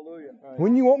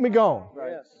 When you want me gone.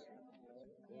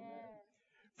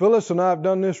 Phyllis and I have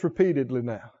done this repeatedly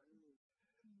now.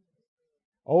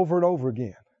 Over and over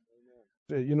again.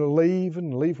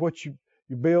 leave what you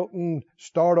built and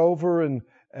start over and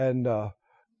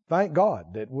thank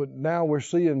God that now we're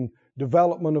seeing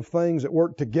development of things that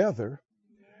work together.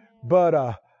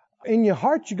 But in your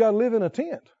heart, you got to live in a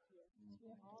tent,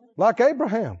 like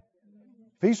Abraham.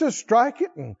 If he says strike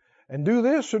it and do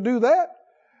this or do that,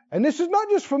 and this is not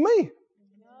just for me.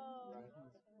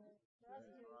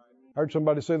 I heard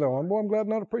somebody say that. Boy, I'm glad I'm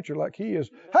not a preacher like he is.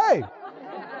 Hey,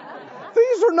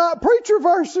 these are not preacher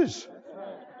verses.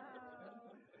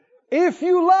 If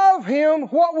you love him,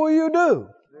 what will you do?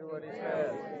 Do what he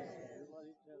says.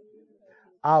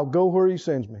 I'll go where he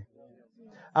sends me.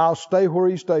 I'll stay where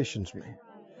he stations me.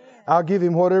 I'll give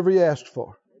him whatever he asks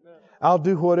for. I'll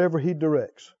do whatever he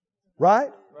directs.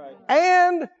 Right?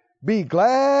 And be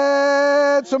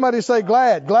glad. Somebody say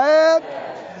glad. Glad.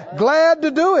 Glad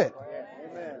to do it.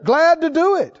 Glad to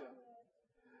do it.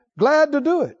 Glad to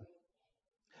do it.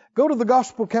 Go to the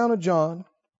Gospel account of John.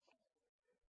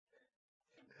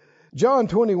 John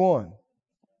 21.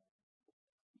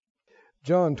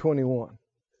 John 21.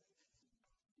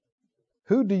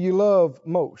 Who do you love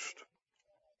most?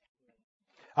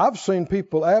 I've seen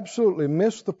people absolutely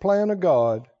miss the plan of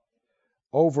God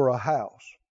over a house.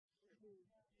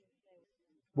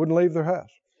 Wouldn't leave their house.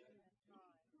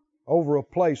 Over a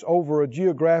place, over a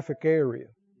geographic area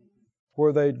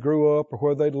where they grew up or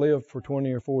where they'd lived for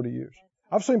 20 or 40 years.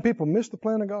 I've seen people miss the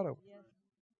plan of God over.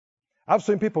 I've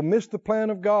seen people miss the plan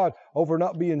of God over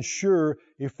not being sure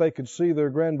if they could see their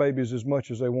grandbabies as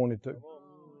much as they wanted to.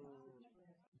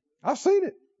 I've seen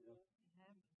it.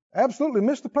 Absolutely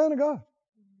miss the plan of God.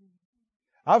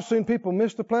 I've seen people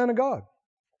miss the plan of God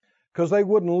because they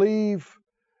wouldn't leave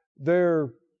their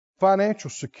financial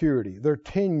security, their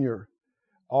tenure,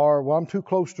 or, well, I'm too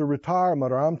close to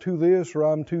retirement, or I'm too this, or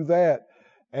I'm too that.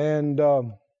 And,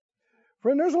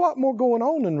 friend, there's a lot more going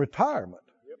on in retirement.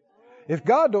 If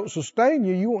God don't sustain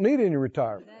you, you won't need any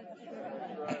retirement.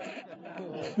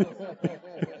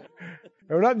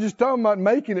 We're not just talking about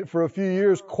making it for a few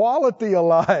years. Quality of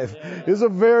life is a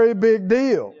very big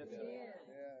deal.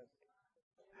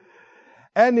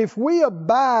 And if we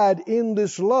abide in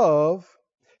this love,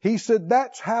 he said,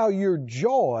 that's how your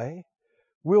joy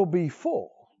will be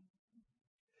full.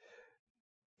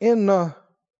 In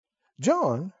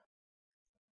John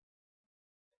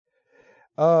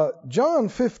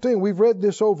 15, we've read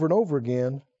this over and over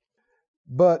again,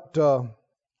 but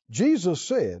Jesus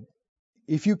said,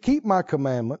 if you keep my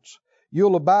commandments,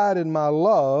 you'll abide in my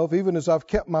love, even as I've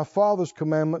kept my Father's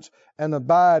commandments and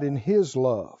abide in his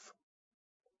love.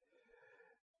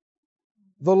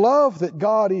 The love that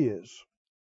God is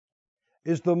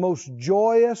the most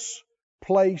joyous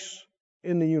place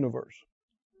in the universe.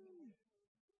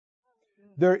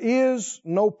 There is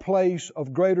no place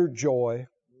of greater joy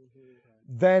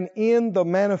than in the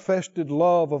manifested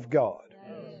love of God.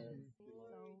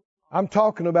 I'm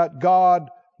talking about God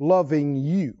loving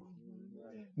you,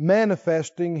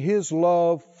 manifesting his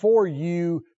love for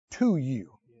you to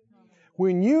you.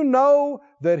 When you know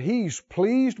that he's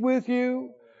pleased with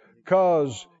you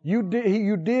because you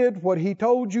did what he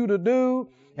told you to do,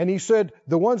 and he said,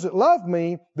 the ones that love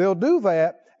me, they'll do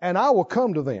that, and I will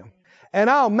come to them, and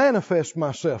I'll manifest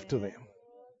myself to them.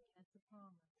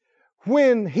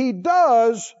 When he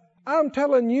does, I'm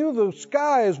telling you, the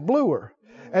sky is bluer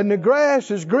and the grass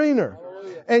is greener,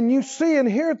 and you see and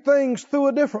hear things through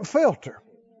a different filter.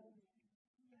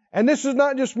 And this is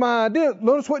not just my idea.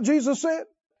 Notice what Jesus said.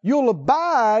 You'll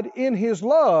abide in his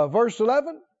love. Verse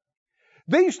 11.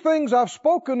 These things I've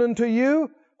spoken unto you.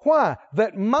 Why?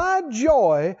 That my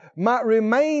joy might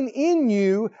remain in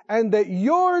you and that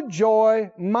your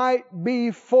joy might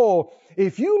be full.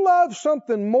 If you love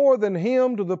something more than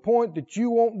him to the point that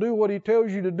you won't do what he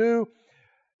tells you to do,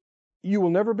 you will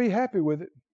never be happy with it.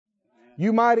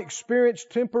 You might experience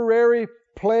temporary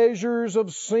pleasures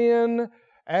of sin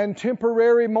and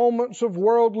temporary moments of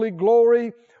worldly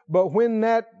glory, but when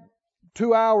that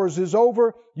 2 hours is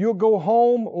over, you'll go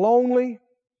home lonely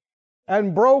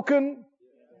and broken,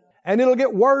 and it'll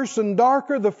get worse and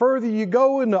darker the further you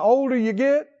go and the older you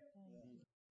get.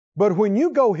 But when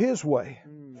you go his way,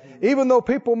 even though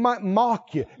people might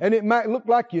mock you and it might look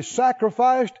like you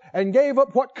sacrificed and gave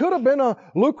up what could have been a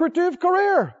lucrative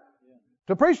career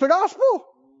to preach the gospel.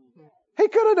 He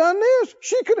could have done this.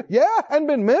 She could have, and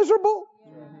been miserable.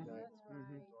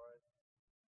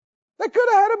 They could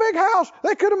have had a big house.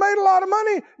 They could have made a lot of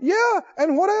money. Yeah,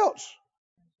 and what else?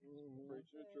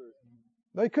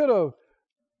 They could have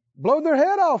blown their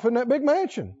head off in that big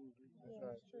mansion.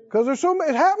 Because there's so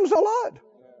many, it happens a lot.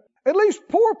 At least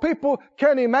poor people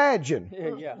can imagine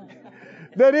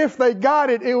that if they got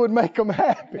it, it would make them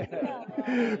happy.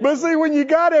 But see, when you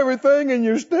got everything and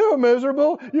you're still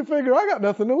miserable, you figure, I got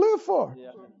nothing to live for.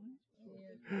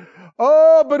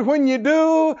 Oh, but when you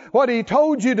do what He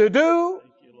told you to do,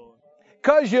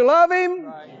 because you love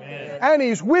Him, and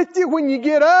He's with you when you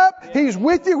get up, He's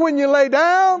with you when you lay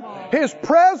down, His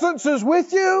presence is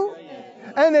with you,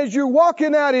 and as you're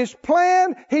walking out His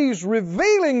plan, He's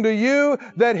revealing to you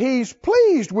that He's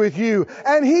pleased with you,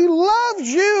 and He loves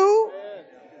you.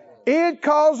 It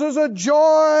causes a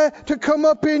joy to come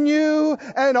up in you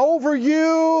and over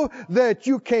you that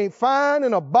you can't find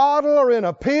in a bottle or in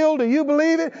a pill. Do you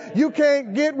believe it? You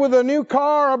can't get with a new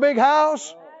car or a big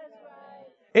house.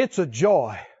 It's a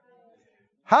joy.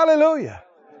 Hallelujah.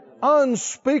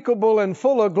 Unspeakable and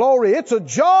full of glory. It's a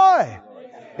joy.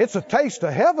 It's a taste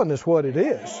of heaven is what it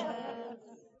is.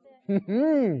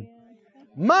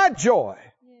 My joy.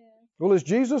 Well, is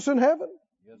Jesus in heaven?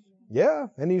 Yeah,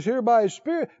 and He's here by His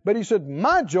Spirit. But He said,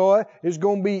 my joy is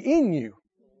going to be in you.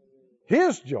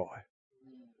 His joy.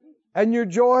 And your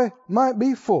joy might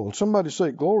be full. Somebody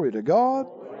say, glory to God.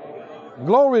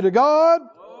 Glory to God.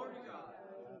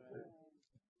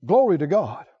 Glory to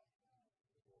God.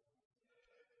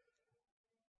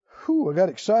 Whew, I got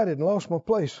excited and lost my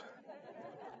place.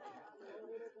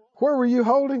 Where were you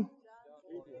holding?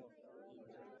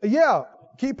 Yeah,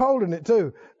 keep holding it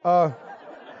too.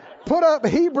 Put up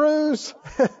Hebrews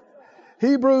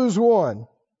 1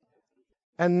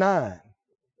 and 9.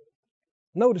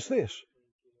 Notice this.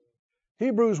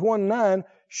 Hebrews 1:9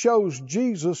 shows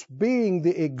Jesus being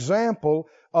the example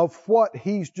of what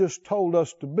He's just told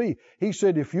us to be. He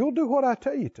said, if you'll do what I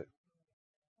tell you to,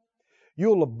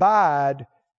 you'll abide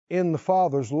in the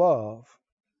Father's love,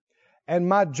 and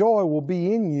my joy will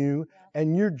be in you,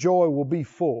 and your joy will be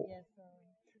full.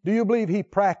 Do you believe He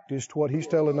practiced what He's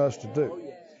telling us to do?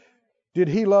 Did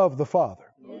He love the Father?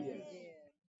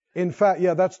 In fact,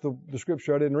 yeah, that's the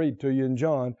scripture I didn't read to you in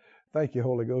John. Thank you,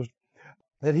 Holy Ghost.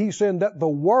 That He said that the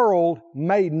world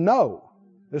may know.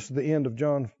 This is the end of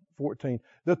John 14.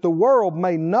 That the world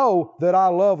may know that I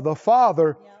love the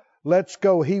Father. Let's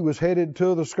go. He was headed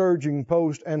to the scourging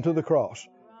post and to the cross.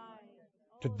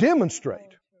 To demonstrate.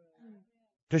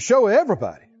 To show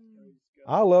everybody.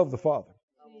 I love the Father.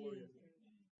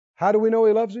 How do we know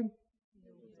He loves Him?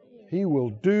 He will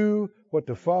do what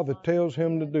the Father tells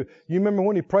Him to do. You remember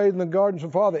when He prayed in the garden,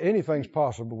 said, Father, anything's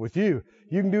possible with you.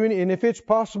 You can do any, and if it's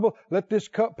possible, let this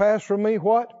cup pass from me.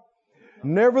 What?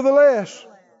 Nevertheless,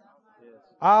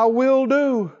 I will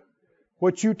do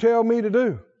what you tell me to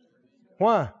do.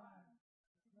 Why?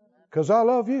 Because I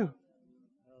love you.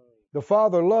 The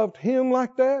Father loved Him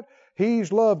like that.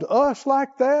 He's loved us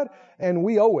like that. And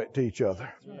we owe it to each other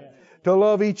to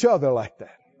love each other like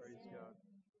that.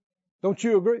 Don't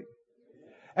you agree?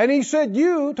 And He said,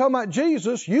 you, talking about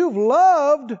Jesus, you've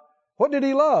loved, what did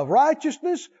He love?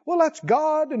 Righteousness? Well, that's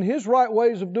God and His right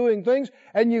ways of doing things.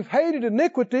 And you've hated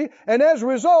iniquity. And as a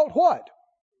result, what?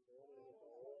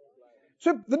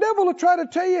 So the devil will try to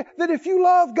tell you that if you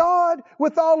love God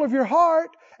with all of your heart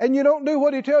and you don't do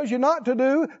what He tells you not to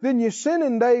do, then your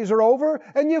sinning days are over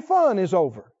and your fun is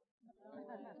over.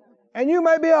 And you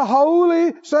may be a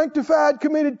holy, sanctified,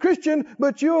 committed Christian,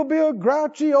 but you'll be a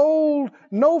grouchy, old,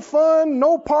 no fun,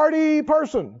 no party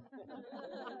person.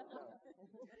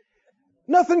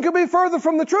 Nothing could be further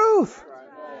from the truth.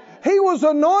 He was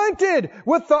anointed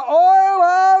with the oil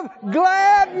of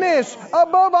gladness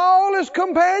above all His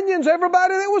companions,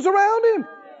 everybody that was around Him.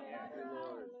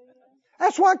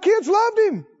 That's why kids loved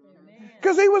Him.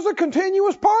 Because He was a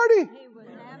continuous party.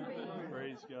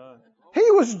 Praise God.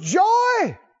 He was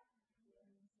joy.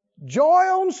 Joy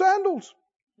on sandals.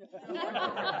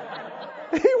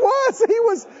 He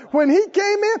was. When He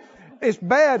came in, it's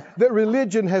bad that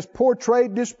religion has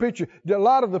portrayed this picture. A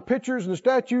lot of the pictures and the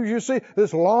statues you see,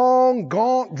 this long,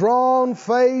 gaunt, drawn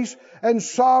face and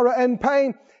sorrow and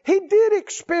pain. He did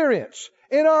experience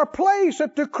in our place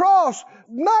at the cross,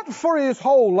 not for His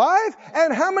whole life.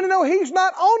 And how many know He's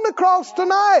not on the cross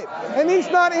tonight? And He's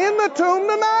not in the tomb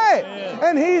tonight.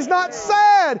 And He's not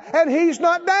sad. And He's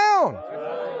not down.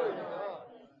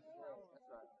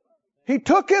 He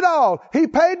took it all. He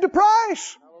paid the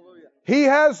price. He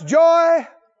has joy.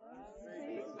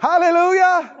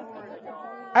 Hallelujah.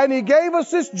 And He gave us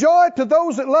this joy to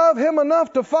those that love Him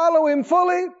enough to follow Him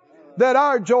fully, that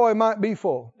our joy might be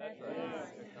full.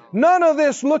 None of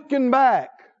this looking back.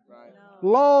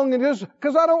 Long and just,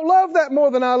 because I don't love that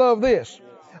more than I love this.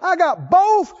 I got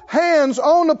both hands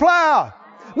on the plow.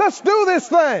 Let's do this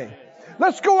thing.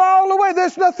 Let's go all the way.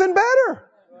 There's nothing better.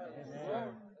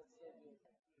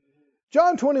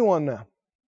 John 21 now.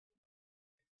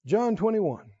 John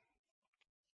 21.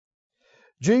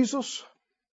 Jesus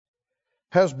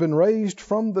has been raised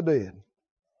from the dead.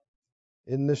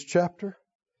 in this chapter.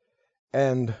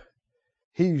 And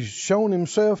He's shown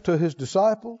Himself to His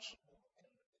disciples.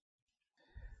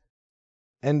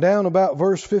 And down about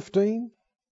verse 15,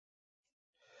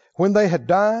 when they had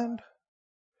dined,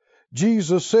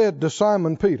 Jesus said to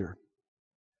Simon Peter,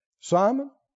 Simon,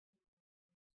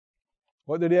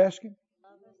 what did He ask him?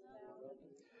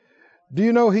 Do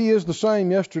you know He is the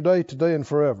same yesterday, today, and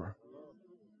forever?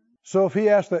 So if He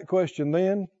asked that question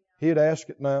then, He'd ask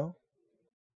it now.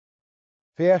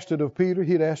 If He asked it of Peter,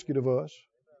 He'd ask it of us.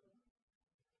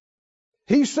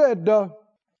 He said,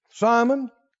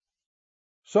 Simon,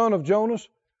 son of Jonas,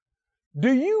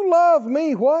 do you love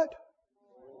me what?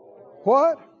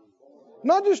 What?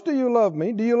 Not just do you love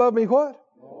me, do you love me what?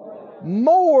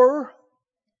 More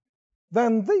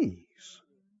than these.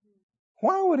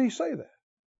 Why would He say that?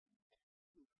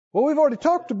 Well, we've already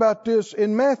talked about this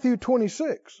in Matthew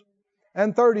 26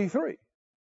 and 33.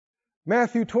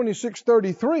 Matthew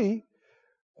 26:33,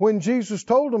 when Jesus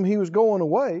told him He was going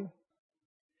away,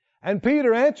 and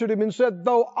Peter answered Him and said,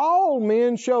 though all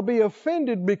men shall be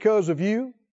offended because of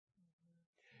you,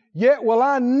 yet will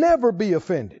I never be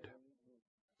offended.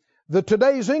 The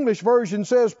Today's English version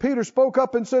says, Peter spoke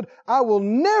up and said, I will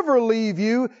never leave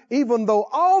you, even though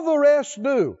all the rest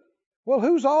do. Well,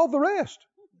 who's all the rest?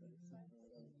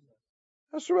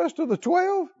 That's the rest of the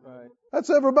 12. Right. That's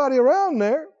everybody around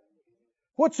there.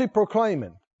 What's He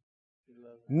proclaiming?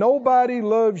 Nobody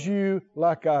loves you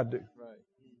like I do. Right.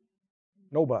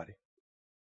 Nobody.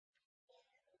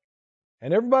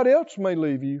 And everybody else may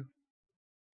leave you,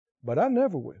 but I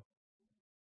never will.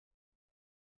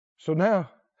 So now,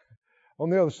 on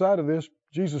the other side of this,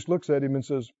 Jesus looks at him and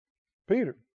says,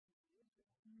 Peter,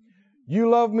 you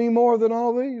love me more than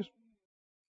all these?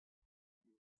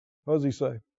 What does He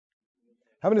say?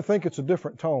 How many think it's a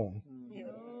different tone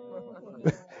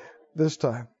this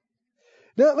time?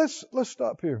 Now, let's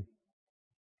stop here.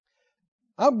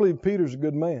 I believe Peter's a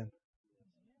good man.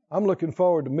 I'm looking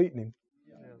forward to meeting him.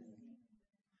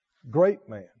 Great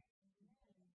man.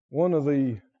 One of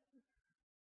the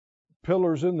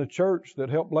pillars in the church that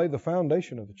helped lay the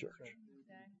foundation of the church.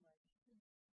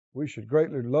 We should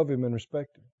greatly love him and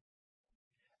respect him.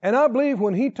 And I believe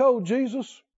when he told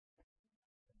Jesus,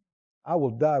 I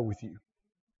will die with you,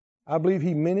 I believe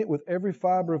he meant it with every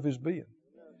fiber of his being.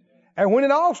 And when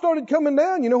it all started coming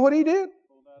down, you know what he did?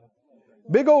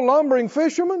 Big old lumbering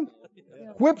fisherman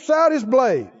whips out his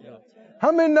blade.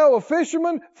 How many know a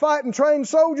fisherman fighting trained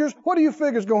soldiers? What do you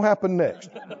figure is going to happen next?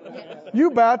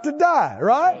 You about to die,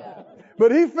 right?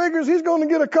 But he figures he's going to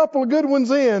get a couple of good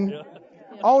ones in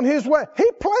on his way. He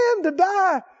planned to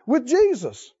die with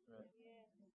Jesus.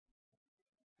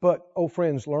 But, oh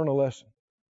friends, learn a lesson.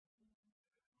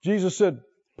 Jesus said,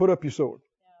 put up your sword.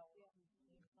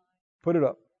 Put it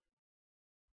up.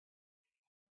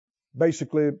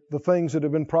 Basically, the things that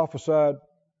have been prophesied,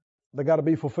 they got to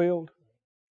be fulfilled.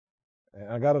 And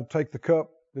I got to take the cup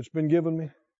that's been given me.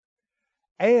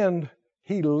 And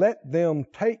he let them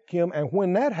take him. And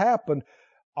when that happened,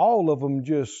 all of them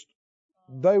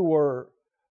they were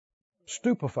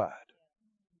stupefied.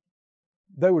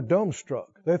 They were dumbstruck.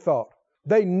 They thought,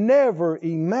 they never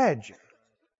imagined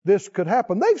this could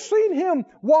happen. They've seen him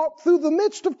walk through the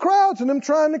midst of crowds and them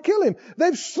trying to kill him.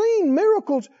 They've seen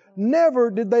miracles.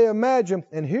 Never did they imagine.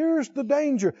 And here's the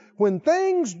danger. When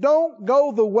things don't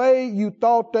go the way you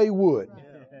thought they would,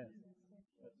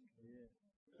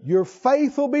 your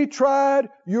faith will be tried,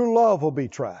 your love will be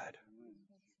tried.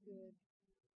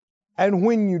 And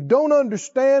when you don't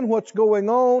understand what's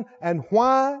going on and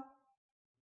why,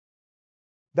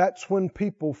 that's when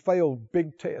people fail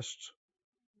big tests.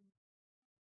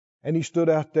 And he stood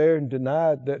out there and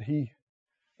denied that he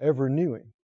ever knew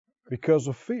him because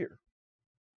of fear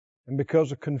and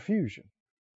because of confusion.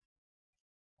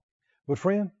 But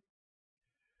friend,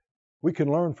 we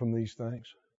can learn from these things.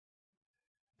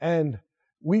 And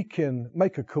we can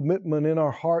make a commitment in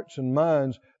our hearts and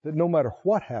minds that no matter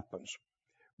what happens,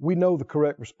 we know the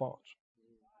correct response.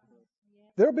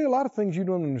 There'll be a lot of things you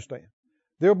don't understand.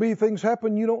 There'll be things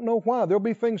happen you don't know why. There'll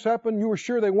be things happen you were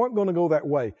sure they weren't going to go that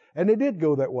way, and they did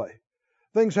go that way.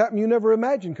 Things happen you never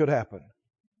imagined could happen.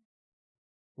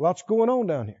 Lots going on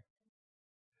down here.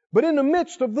 But in the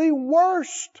midst of the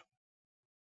worst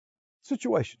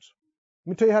situations,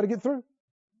 let me tell you how to get through.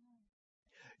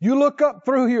 You look up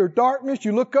through your darkness,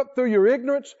 you look up through your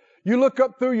ignorance, you look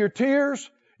up through your tears,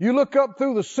 you look up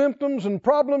through the symptoms and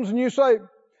problems, and you say,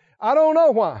 I don't know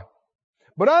why,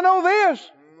 but I know this.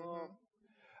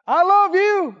 I love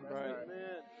you,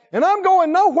 and I'm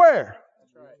going nowhere.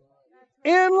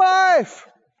 In life,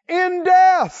 in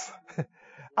death.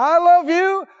 I love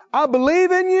you, I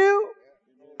believe in you,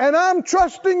 and I'm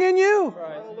trusting in you.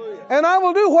 And I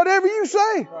will do whatever you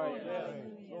say.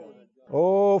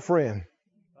 Oh, friend.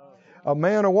 A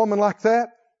man or woman like that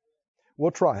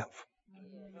will triumph.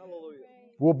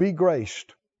 Will be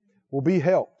graced. Will be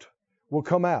helped. Will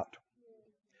come out.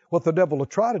 What the devil will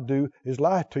try to do is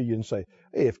lie to you and say,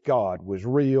 if God was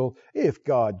real, if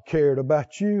God cared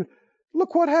about you,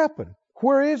 look what happened.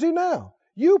 Where is he now?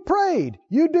 You prayed.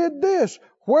 You did this.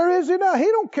 Where is he now? He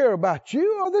don't care about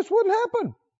you, or this wouldn't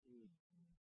happen.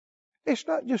 It's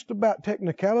not just about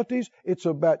technicalities. It's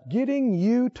about getting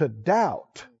you to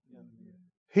doubt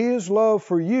his love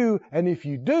for you. And if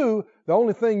you do, the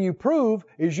only thing you prove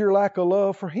is your lack of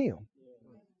love for him.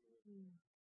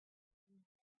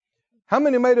 How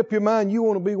many made up your mind you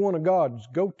want to be one of God's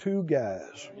go-to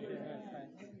guys?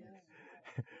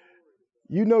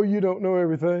 You know you don't know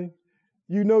everything.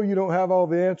 You know you don't have all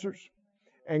the answers.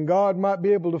 And God might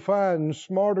be able to find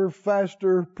smarter,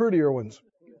 faster, prettier ones.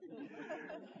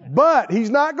 But He's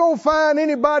not going to find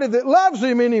anybody that loves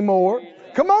Him anymore.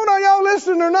 Come on, are y'all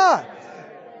listening or not?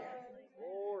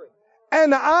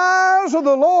 And the eyes of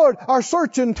the Lord are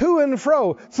searching to and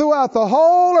fro throughout the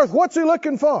whole earth. What's He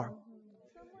looking for?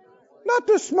 Not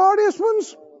the smartest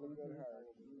ones.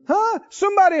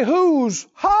 Somebody whose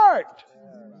heart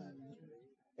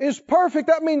is perfect.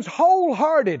 That means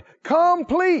wholehearted,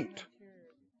 complete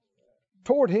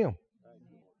toward Him.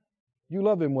 You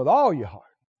love Him with all your heart,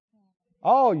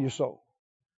 all your soul,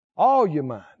 all your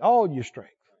mind, all your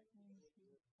strength.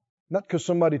 Not because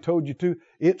somebody told you to.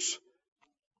 It's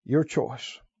your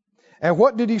choice. And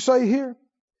what did He say here?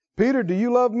 Peter, do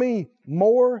you love me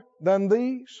more than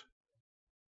these?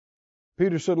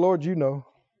 Peter said, Lord, you know.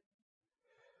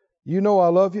 You know I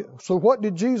love you. So what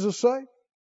did Jesus say?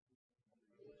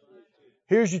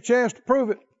 Here's your chance to prove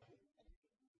it.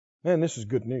 Man, this is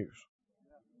good news.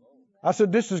 I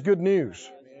said, this is good news.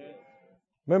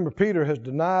 Remember, Peter has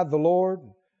denied the Lord.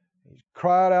 He's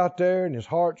cried out there and his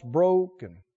heart's broke.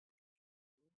 And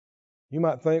you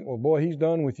might think, well, boy, he's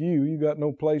done with you. You got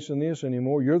no place in this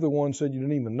anymore. You're the one who said you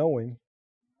didn't even know him.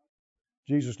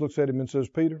 Jesus looks at him and says,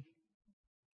 Peter,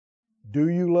 do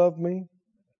you love me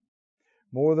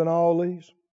more than all these?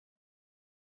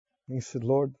 He said,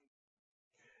 Lord,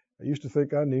 I used to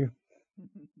think I knew.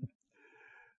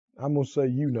 I'm going to say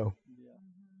you know.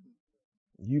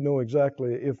 You know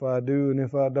exactly if I do and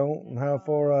if I don't, and how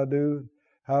far I do,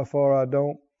 how far I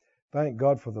don't. Thank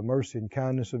God for the mercy and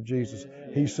kindness of Jesus.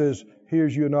 He says,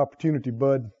 here's you an opportunity,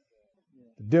 bud,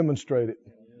 to demonstrate it.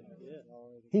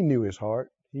 He knew his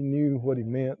heart. He knew what he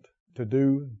meant to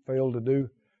do and failed to do.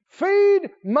 Feed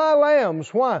my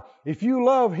lambs. Why? If you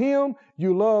love Him,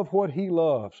 you love what He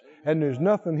loves. And there's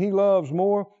nothing He loves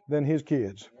more than His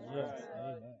kids.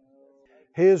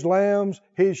 His lambs,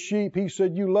 His sheep. He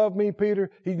said, you love me,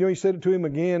 Peter? He said it to him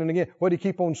again and again. What did He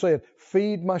keep on saying?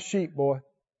 Feed my sheep, boy.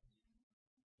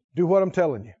 Do what I'm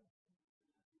telling you.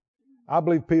 I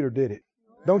believe Peter did it.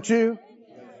 Don't you?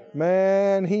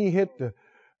 Man, he hit the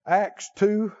Acts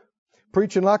 2.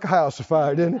 Preaching like a house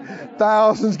afire, didn't he?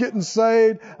 Thousands getting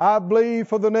saved. I believe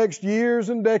for the next years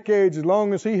and decades, as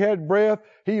long as he had breath,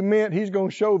 he meant he's going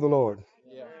to show the Lord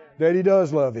that he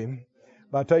does love him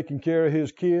by taking care of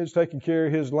his kids, taking care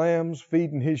of his lambs,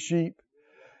 feeding his sheep.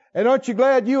 And aren't you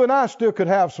glad you and I still could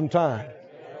have some time?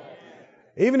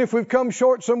 Even if we've come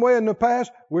short some way in the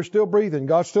past, we're still breathing.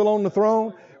 God's still on the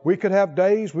throne. We could have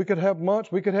days, we could have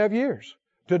months, we could have years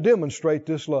to demonstrate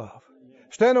this love.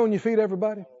 Stand on your feet,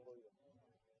 everybody.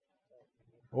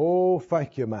 Oh,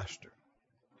 thank you, Master.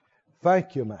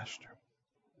 Thank you, Master.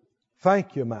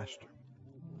 Thank you, Master.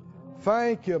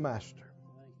 Thank you, Master.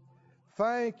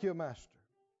 Thank you, Master.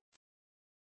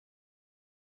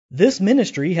 This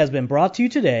ministry has been brought to you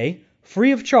today,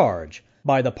 free of charge,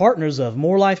 by the partners of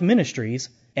More Life Ministries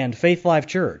and Faith Life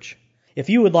Church. If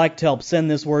you would like to help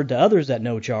send this word to others at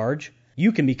no charge,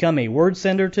 you can become a word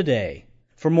sender today.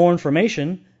 For more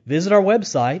information, visit our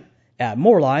website at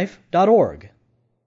morelife.org.